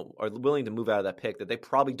that they don't, are willing to move out of that pick, that they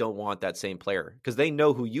probably don't want that same player because they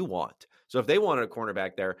know who you want. So if they wanted a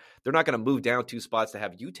cornerback there, they're not going to move down 2 spots to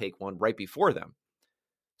have you take one right before them.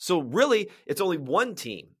 So really, it's only one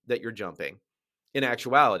team that you're jumping in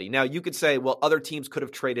actuality. Now, you could say, well, other teams could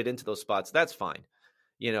have traded into those spots. That's fine.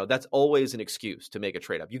 You know, that's always an excuse to make a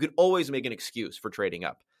trade up. You could always make an excuse for trading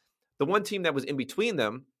up. The one team that was in between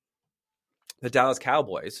them, the Dallas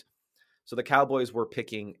Cowboys. So the Cowboys were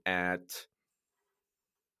picking at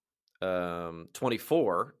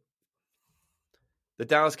 24. The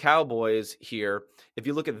Dallas Cowboys here, if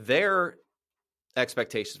you look at their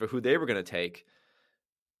expectations for who they were going to take,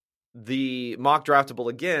 the mock draftable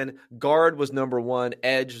again, guard was number 1,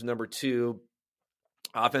 edge was number 2,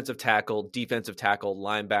 offensive tackle, defensive tackle,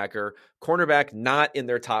 linebacker, cornerback, not in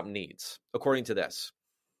their top needs, according to this.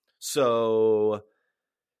 So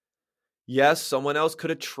yes, someone else could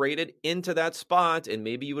have traded into that spot and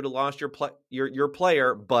maybe you would have lost your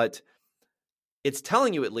player, but it's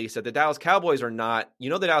telling you at least that the Dallas Cowboys are not,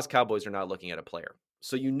 the Dallas Cowboys are not looking at a player.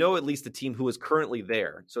 So at least the team who is currently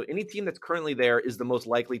there. So any team that's currently there is the most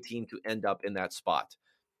likely team to end up in that spot.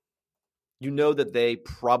 You know that they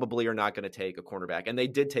probably are not going to take a cornerback. And they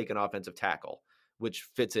did take an offensive tackle, which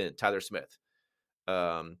fits in, Tyler Smith,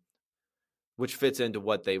 which fits into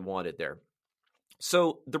what they wanted there.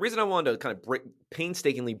 So the reason I wanted to kind of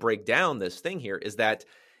painstakingly break down this thing here is that,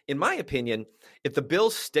 in my opinion, if the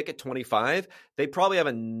Bills stick at 25, they probably have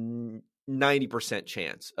a 90%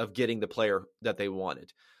 chance of getting the player that they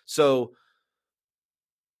wanted. So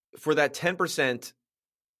for that 10%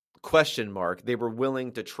 question mark, they were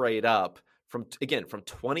willing to trade up from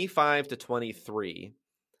 25 to 23.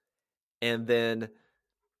 And then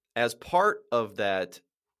as part of that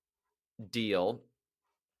deal,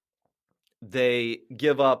 they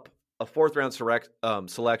give up a 4th round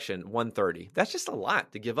selection, 130. That's just a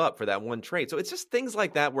lot to give up for that one trade. So it's just things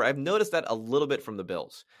like that where I've noticed that a little bit from the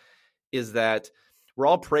Bills, is that we're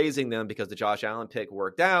all praising them because the Josh Allen pick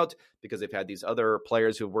worked out, because they've had these other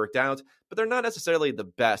players who have worked out, but they're not necessarily the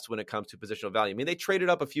best when it comes to positional value. I mean, they traded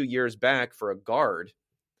up a few years back for a guard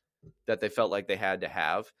that they felt like they had to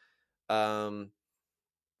have.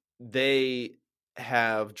 They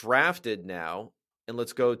have drafted now, and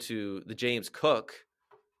let's go to the James Cook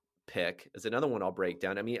pick is another one I'll break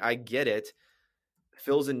down. I mean, I get it.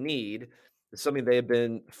 Fills a need. It's something they have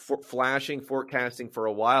been forecasting for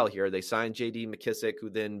a while here. They signed J.D. McKissick, who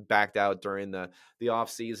then backed out during the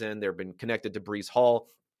offseason. They've been connected to Breece Hall.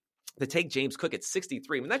 They take James Cook at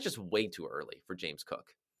 63. I mean, that's just way too early for James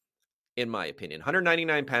Cook, in my opinion.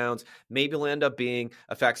 199 pounds. Maybe he'll end up being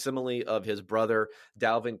a facsimile of his brother,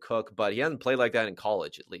 Dalvin Cook, but he hasn't played like that in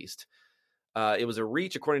college, at least. It was a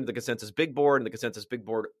reach according to the Consensus Big Board, and the Consensus Big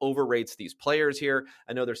Board overrates these players here.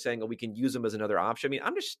 I know they're saying, we can use them as another option.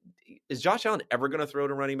 I mean, is Josh Allen ever going to throw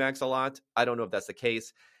to running backs a lot? I don't know if that's the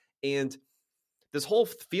case. And this whole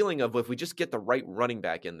feeling of, if we just get the right running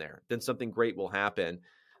back in there, then something great will happen.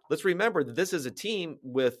 let's remember that this is a team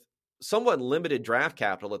with somewhat limited draft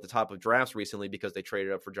capital at the top of drafts recently because they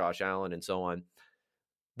traded up for Josh Allen and so on.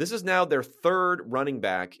 This is now their third running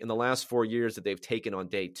back in the last 4 years that they've taken on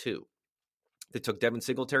day 2. They took Devin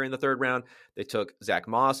Singletary in the third round. They took Zach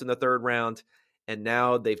Moss in the third round. And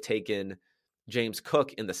now they've taken James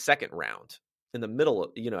Cook in the second round, in the middle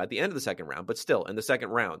of, at the end of the second round, but still in the second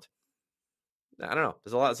round. I don't know.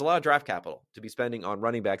 There's a lot of draft capital to be spending on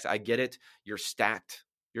running backs. I get it. You're stacked.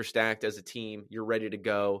 You're stacked as a team. You're ready to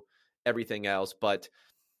go. Everything else, but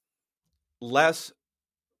less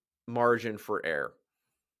margin for error.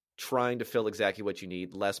 Trying to fill exactly what you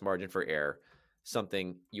need, less margin for error.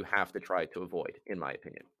 Something you have to try to avoid, in my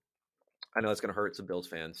opinion. I know it's going to hurt some Bills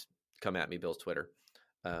fans. Come at me, Bills Twitter.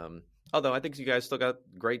 Although I think you guys still got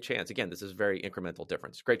a great chance. Again, this is very incremental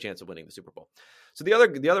difference. Great chance of winning the Super Bowl. So the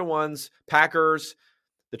other ones, Packers,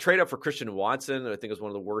 the trade up for Christian Watson, I think was one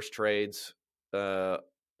of the worst trades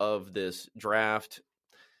of this draft.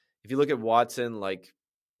 If you look at Watson, like,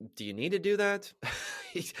 do you need to do that?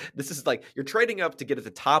 This is like you're trading up to get at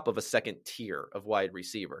the top of a second tier of wide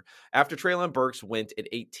receiver. After Treylon Burks went at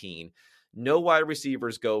 18, no wide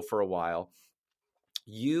receivers go for a while.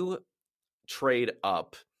 You trade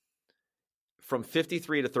up from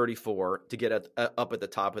 53 to 34 to get up at the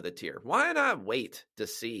top of the tier. Why not wait to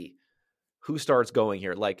see who starts going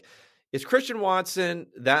here? Like, is Christian Watson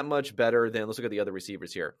that much better than, let's look at the other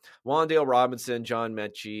receivers here. Wan'Dale Robinson, John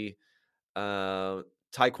Mechie,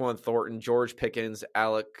 Tyquan Thornton, George Pickens,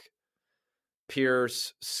 Alec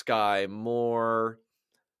Pierce, Sky Moore.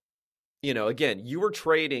 Again, you were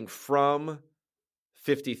trading from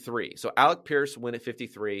 53. So Alec Pierce went at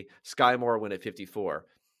 53, Sky Moore went at 54.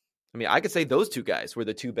 I mean, I could say those two guys were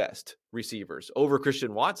the two best receivers over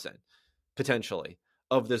Christian Watson, potentially,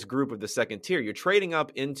 of this group of the second tier. You're trading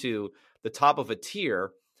up into the top of a tier,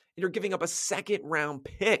 and you're giving up a second-round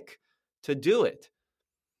pick to do it.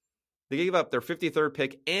 They gave up their 53rd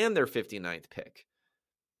pick and their 59th pick.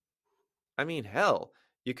 I mean, hell,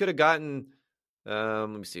 you could have gotten, let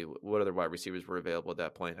me see, what other wide receivers were available at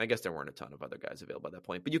that point. I guess there weren't a ton of other guys available at that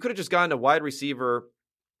point. But you could have just gotten a wide receiver.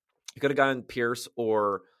 You could have gotten Pierce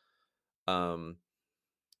or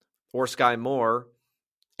Sky Moore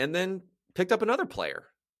and then picked up another player.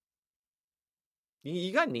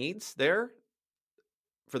 You got needs there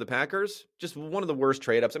for the Packers. Just one of the worst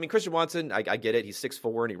trade-ups. I mean, Christian Watson, I get it. He's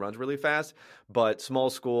 6'4" and he runs really fast, but small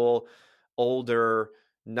school, older,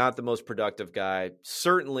 not the most productive guy.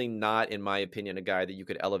 Certainly not, in my opinion, a guy that you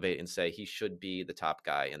could elevate and say he should be the top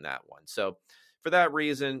guy in that one. So for that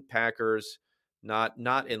reason, Packers not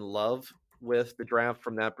in love with the draft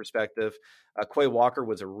from that perspective. Quay Walker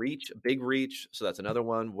was a big reach. So that's another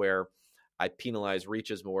one where I penalize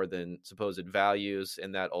reaches more than supposed values,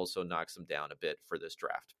 and that also knocks them down a bit for this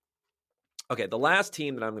draft. Okay, the last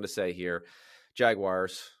team that I'm going to say here,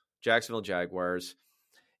 Jacksonville Jaguars.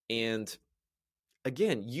 And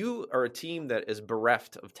again, you are a team that is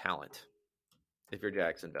bereft of talent if you're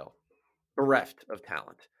Jacksonville. Bereft of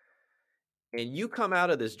talent. And you come out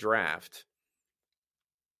of this draft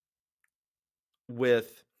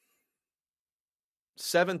with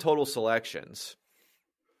 7 total selections.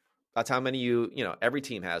 That's how many every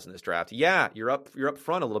team has in this draft. Yeah, you're up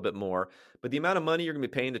front a little bit more, but the amount of money you're going to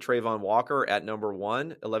be paying to Trayvon Walker at number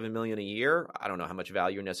 1, $11 million a year, I don't know how much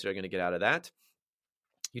value you're necessarily going to get out of that.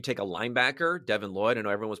 You take a linebacker, Devin Lloyd. I know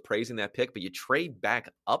everyone was praising that pick, but you trade back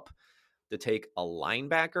up to take a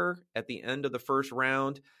linebacker at the end of the first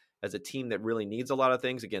round as a team that really needs a lot of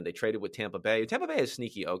things. Again, they traded with Tampa Bay. Tampa Bay is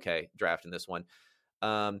sneaky okay draft in this one.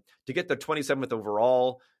 To get the 27th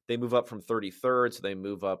overall, they move up from 33rd, so they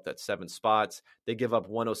move up that 7 spots. They give up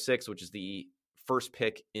 106, which is the first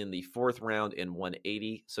pick in the 4th round, in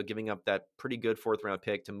 180. So giving up that pretty good 4th round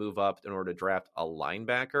pick to move up in order to draft a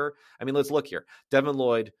linebacker. I mean, let's look here. Devin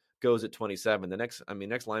Lloyd goes at 27. The next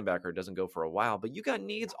linebacker doesn't go for a while, but you got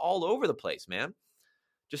needs all over the place, man.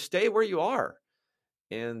 Just stay where you are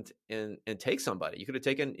and take somebody. You could have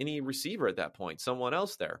taken any receiver at that point, someone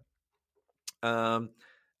else there. A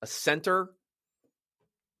center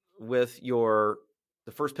with the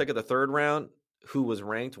first pick of the 3rd round, who was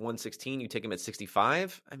ranked 116, you take him at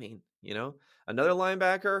 65. I mean, another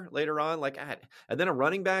linebacker later on, and then a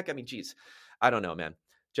running back. I mean, geez, I don't know, man.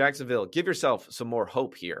 Jacksonville, give yourself some more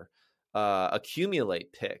hope here.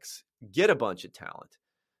 Accumulate picks, get a bunch of talent.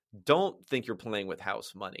 Don't think you're playing with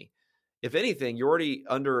house money. If anything, you're already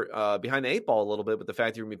behind the 8 ball a little bit with the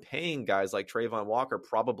fact that you're going to be paying guys like Trayvon Walker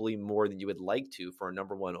probably more than you would like to for a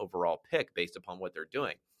number 1 overall pick based upon what they're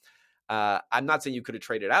doing. I'm not saying you could have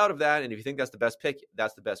traded out of that, and if you think that's the best pick,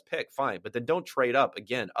 that's the best pick, fine. But then don't trade up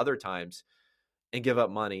again other times and give up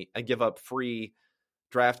money and give up free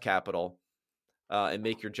draft capital and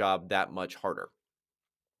make your job that much harder.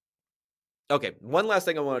 Okay, one last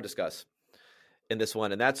thing I want to discuss in this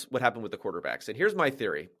one, and that's what happened with the quarterbacks. And here's my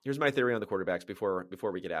theory. Here's my theory on the quarterbacks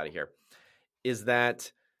before we get out of here, is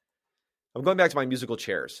that I'm going back to my musical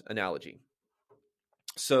chairs analogy.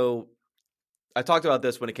 So I talked about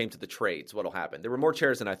this when it came to the trades, what'll happen. There were more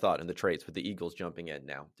chairs than I thought in the trades with the Eagles jumping in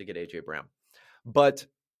now to get A.J. Brown. But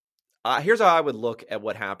here's how I would look at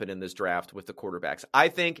what happened in this draft with the quarterbacks. I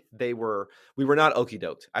think we were not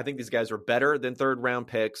okey-doked. I think these guys were better than third-round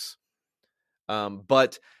picks.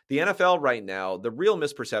 But the NFL right now, the real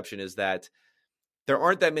misperception is that there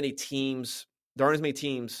aren't as many teams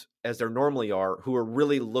as there normally are who are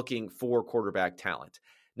really looking for quarterback talent.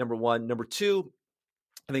 Number one. Number two,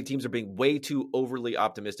 I think teams are being way too overly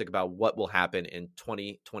optimistic about what will happen in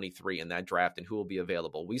 2023 in that draft and who will be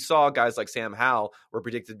available. We saw guys like Sam Howell were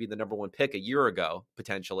predicted to be the number one pick a year ago,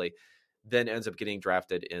 potentially, then ends up getting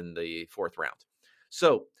drafted in the 4th round.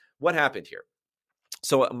 So what happened here?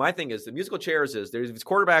 So my thing is the musical chairs is there's these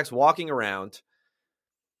quarterbacks walking around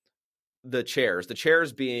the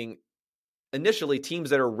chairs being initially teams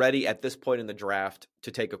that are ready at this point in the draft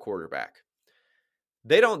to take a quarterback.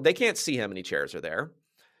 They can't see how many chairs are there.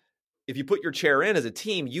 If you put your chair in as a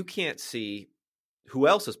team, you can't see who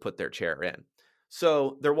else has put their chair in.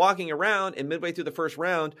 So they're walking around, and midway through the first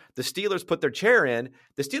round, the Steelers put their chair in.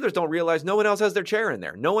 The Steelers don't realize no one else has their chair in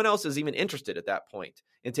there. No one else is even interested at that point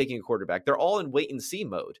in taking a quarterback. They're all in wait-and-see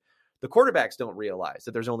mode. The quarterbacks don't realize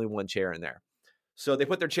that there's only one chair in there. So they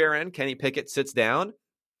put their chair in. Kenny Pickett sits down.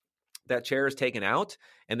 That chair is taken out.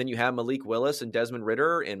 And then you have Malik Willis and Desmond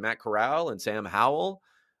Ridder and Matt Corral and Sam Howell.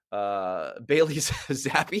 Bailey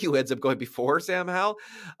Zappi, who ends up going before Sam Howell.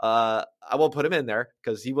 I won't put him in there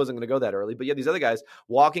because he wasn't going to go that early. But yeah, these other guys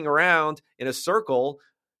walking around in a circle.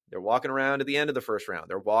 They're walking around at the end of the first round.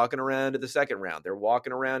 They're walking around at the second round. They're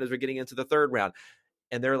walking around as we're getting into the third round.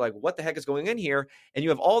 And they're like, what the heck is going in here? And you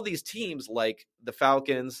have all these teams like the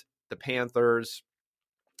Falcons, the Panthers,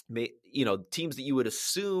 teams that you would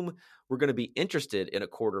assume were going to be interested in a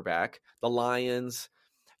quarterback, the Lions.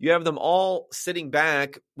 You have them all sitting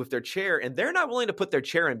back with their chair, and they're not willing to put their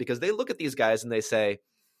chair in because they look at these guys and they say,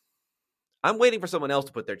 I'm waiting for someone else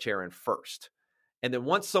to put their chair in first. And then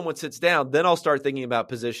once someone sits down, then I'll start thinking about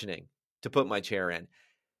positioning to put my chair in.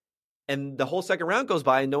 And the whole second round goes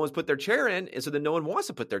by and no one's put their chair in. And so then no one wants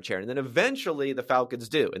to put their chair in. And then eventually the Falcons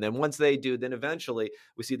do. And then once they do, then eventually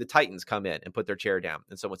we see the Titans come in and put their chair down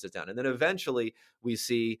and someone sits down. And then eventually we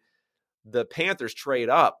see the Panthers trade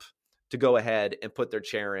up to go ahead and put their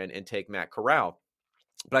chair in and take Matt Corral.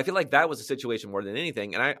 But I feel like that was a situation more than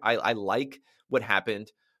anything. And I like what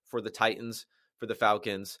happened for the Titans, for the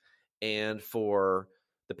Falcons, and for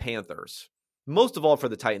the Panthers. Most of all for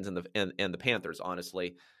the Titans and the Panthers,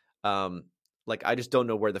 honestly. I just don't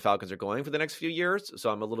know where the Falcons are going for the next few years.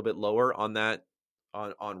 So I'm a little bit lower on that,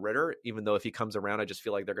 on Ridder, even though if he comes around, I just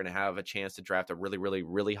feel like they're going to have a chance to draft a really, really,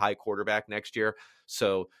 really high quarterback next year.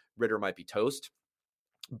 So Ridder might be toast.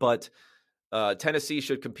 But Tennessee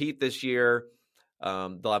should compete this year.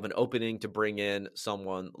 They'll have an opening to bring in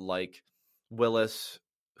someone like Willis,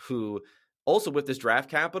 who also with this draft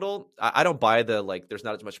capital, I don't buy the there's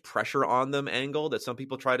not as much pressure on them angle that some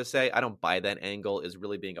people try to say. I don't buy that angle is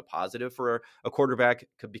really being a positive for a quarterback,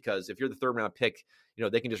 because if you're the 3rd round pick,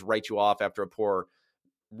 they can just write you off after a poor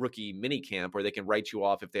rookie mini camp, or they can write you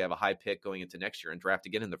off if they have a high pick going into next year and draft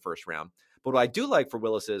again in the 1st round. But what I do like for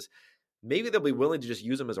Willis is maybe they'll be willing to just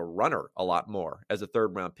use him as a runner a lot more as a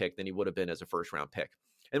 3rd round pick than he would have been as a 1st round pick.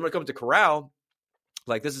 And when it comes to Corral,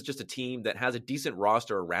 this is just a team that has a decent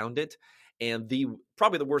roster around it, and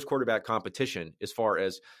probably the worst quarterback competition as far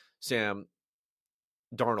as Sam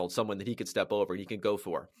Darnold, someone that he could step over, he can go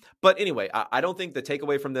for. But anyway, I don't think the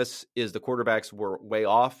takeaway from this is the quarterbacks were way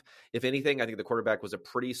off. If anything, I think the quarterback was a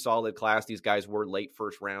pretty solid class. These guys were late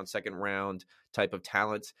 1st round, 2nd round type of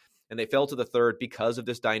talent. And they fell to the 3rd because of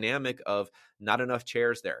this dynamic of not enough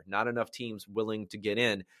chairs there, not enough teams willing to get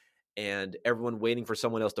in, and everyone waiting for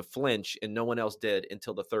someone else to flinch, and no one else did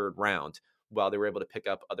until the 3rd round, while they were able to pick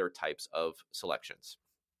up other types of selections.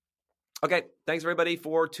 Okay, thanks everybody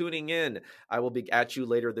for tuning in. I will be at you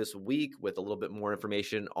later this week with a little bit more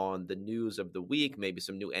information on the news of the week, maybe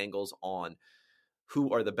some new angles on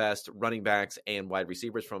who are the best running backs and wide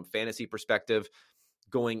receivers from fantasy perspective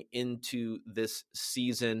going into this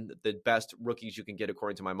season, the best rookies you can get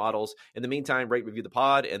according to my models. In the meantime, rate, review the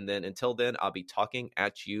pod, and then until then, I'll be talking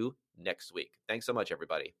at you next week. Thanks so much,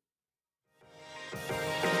 everybody.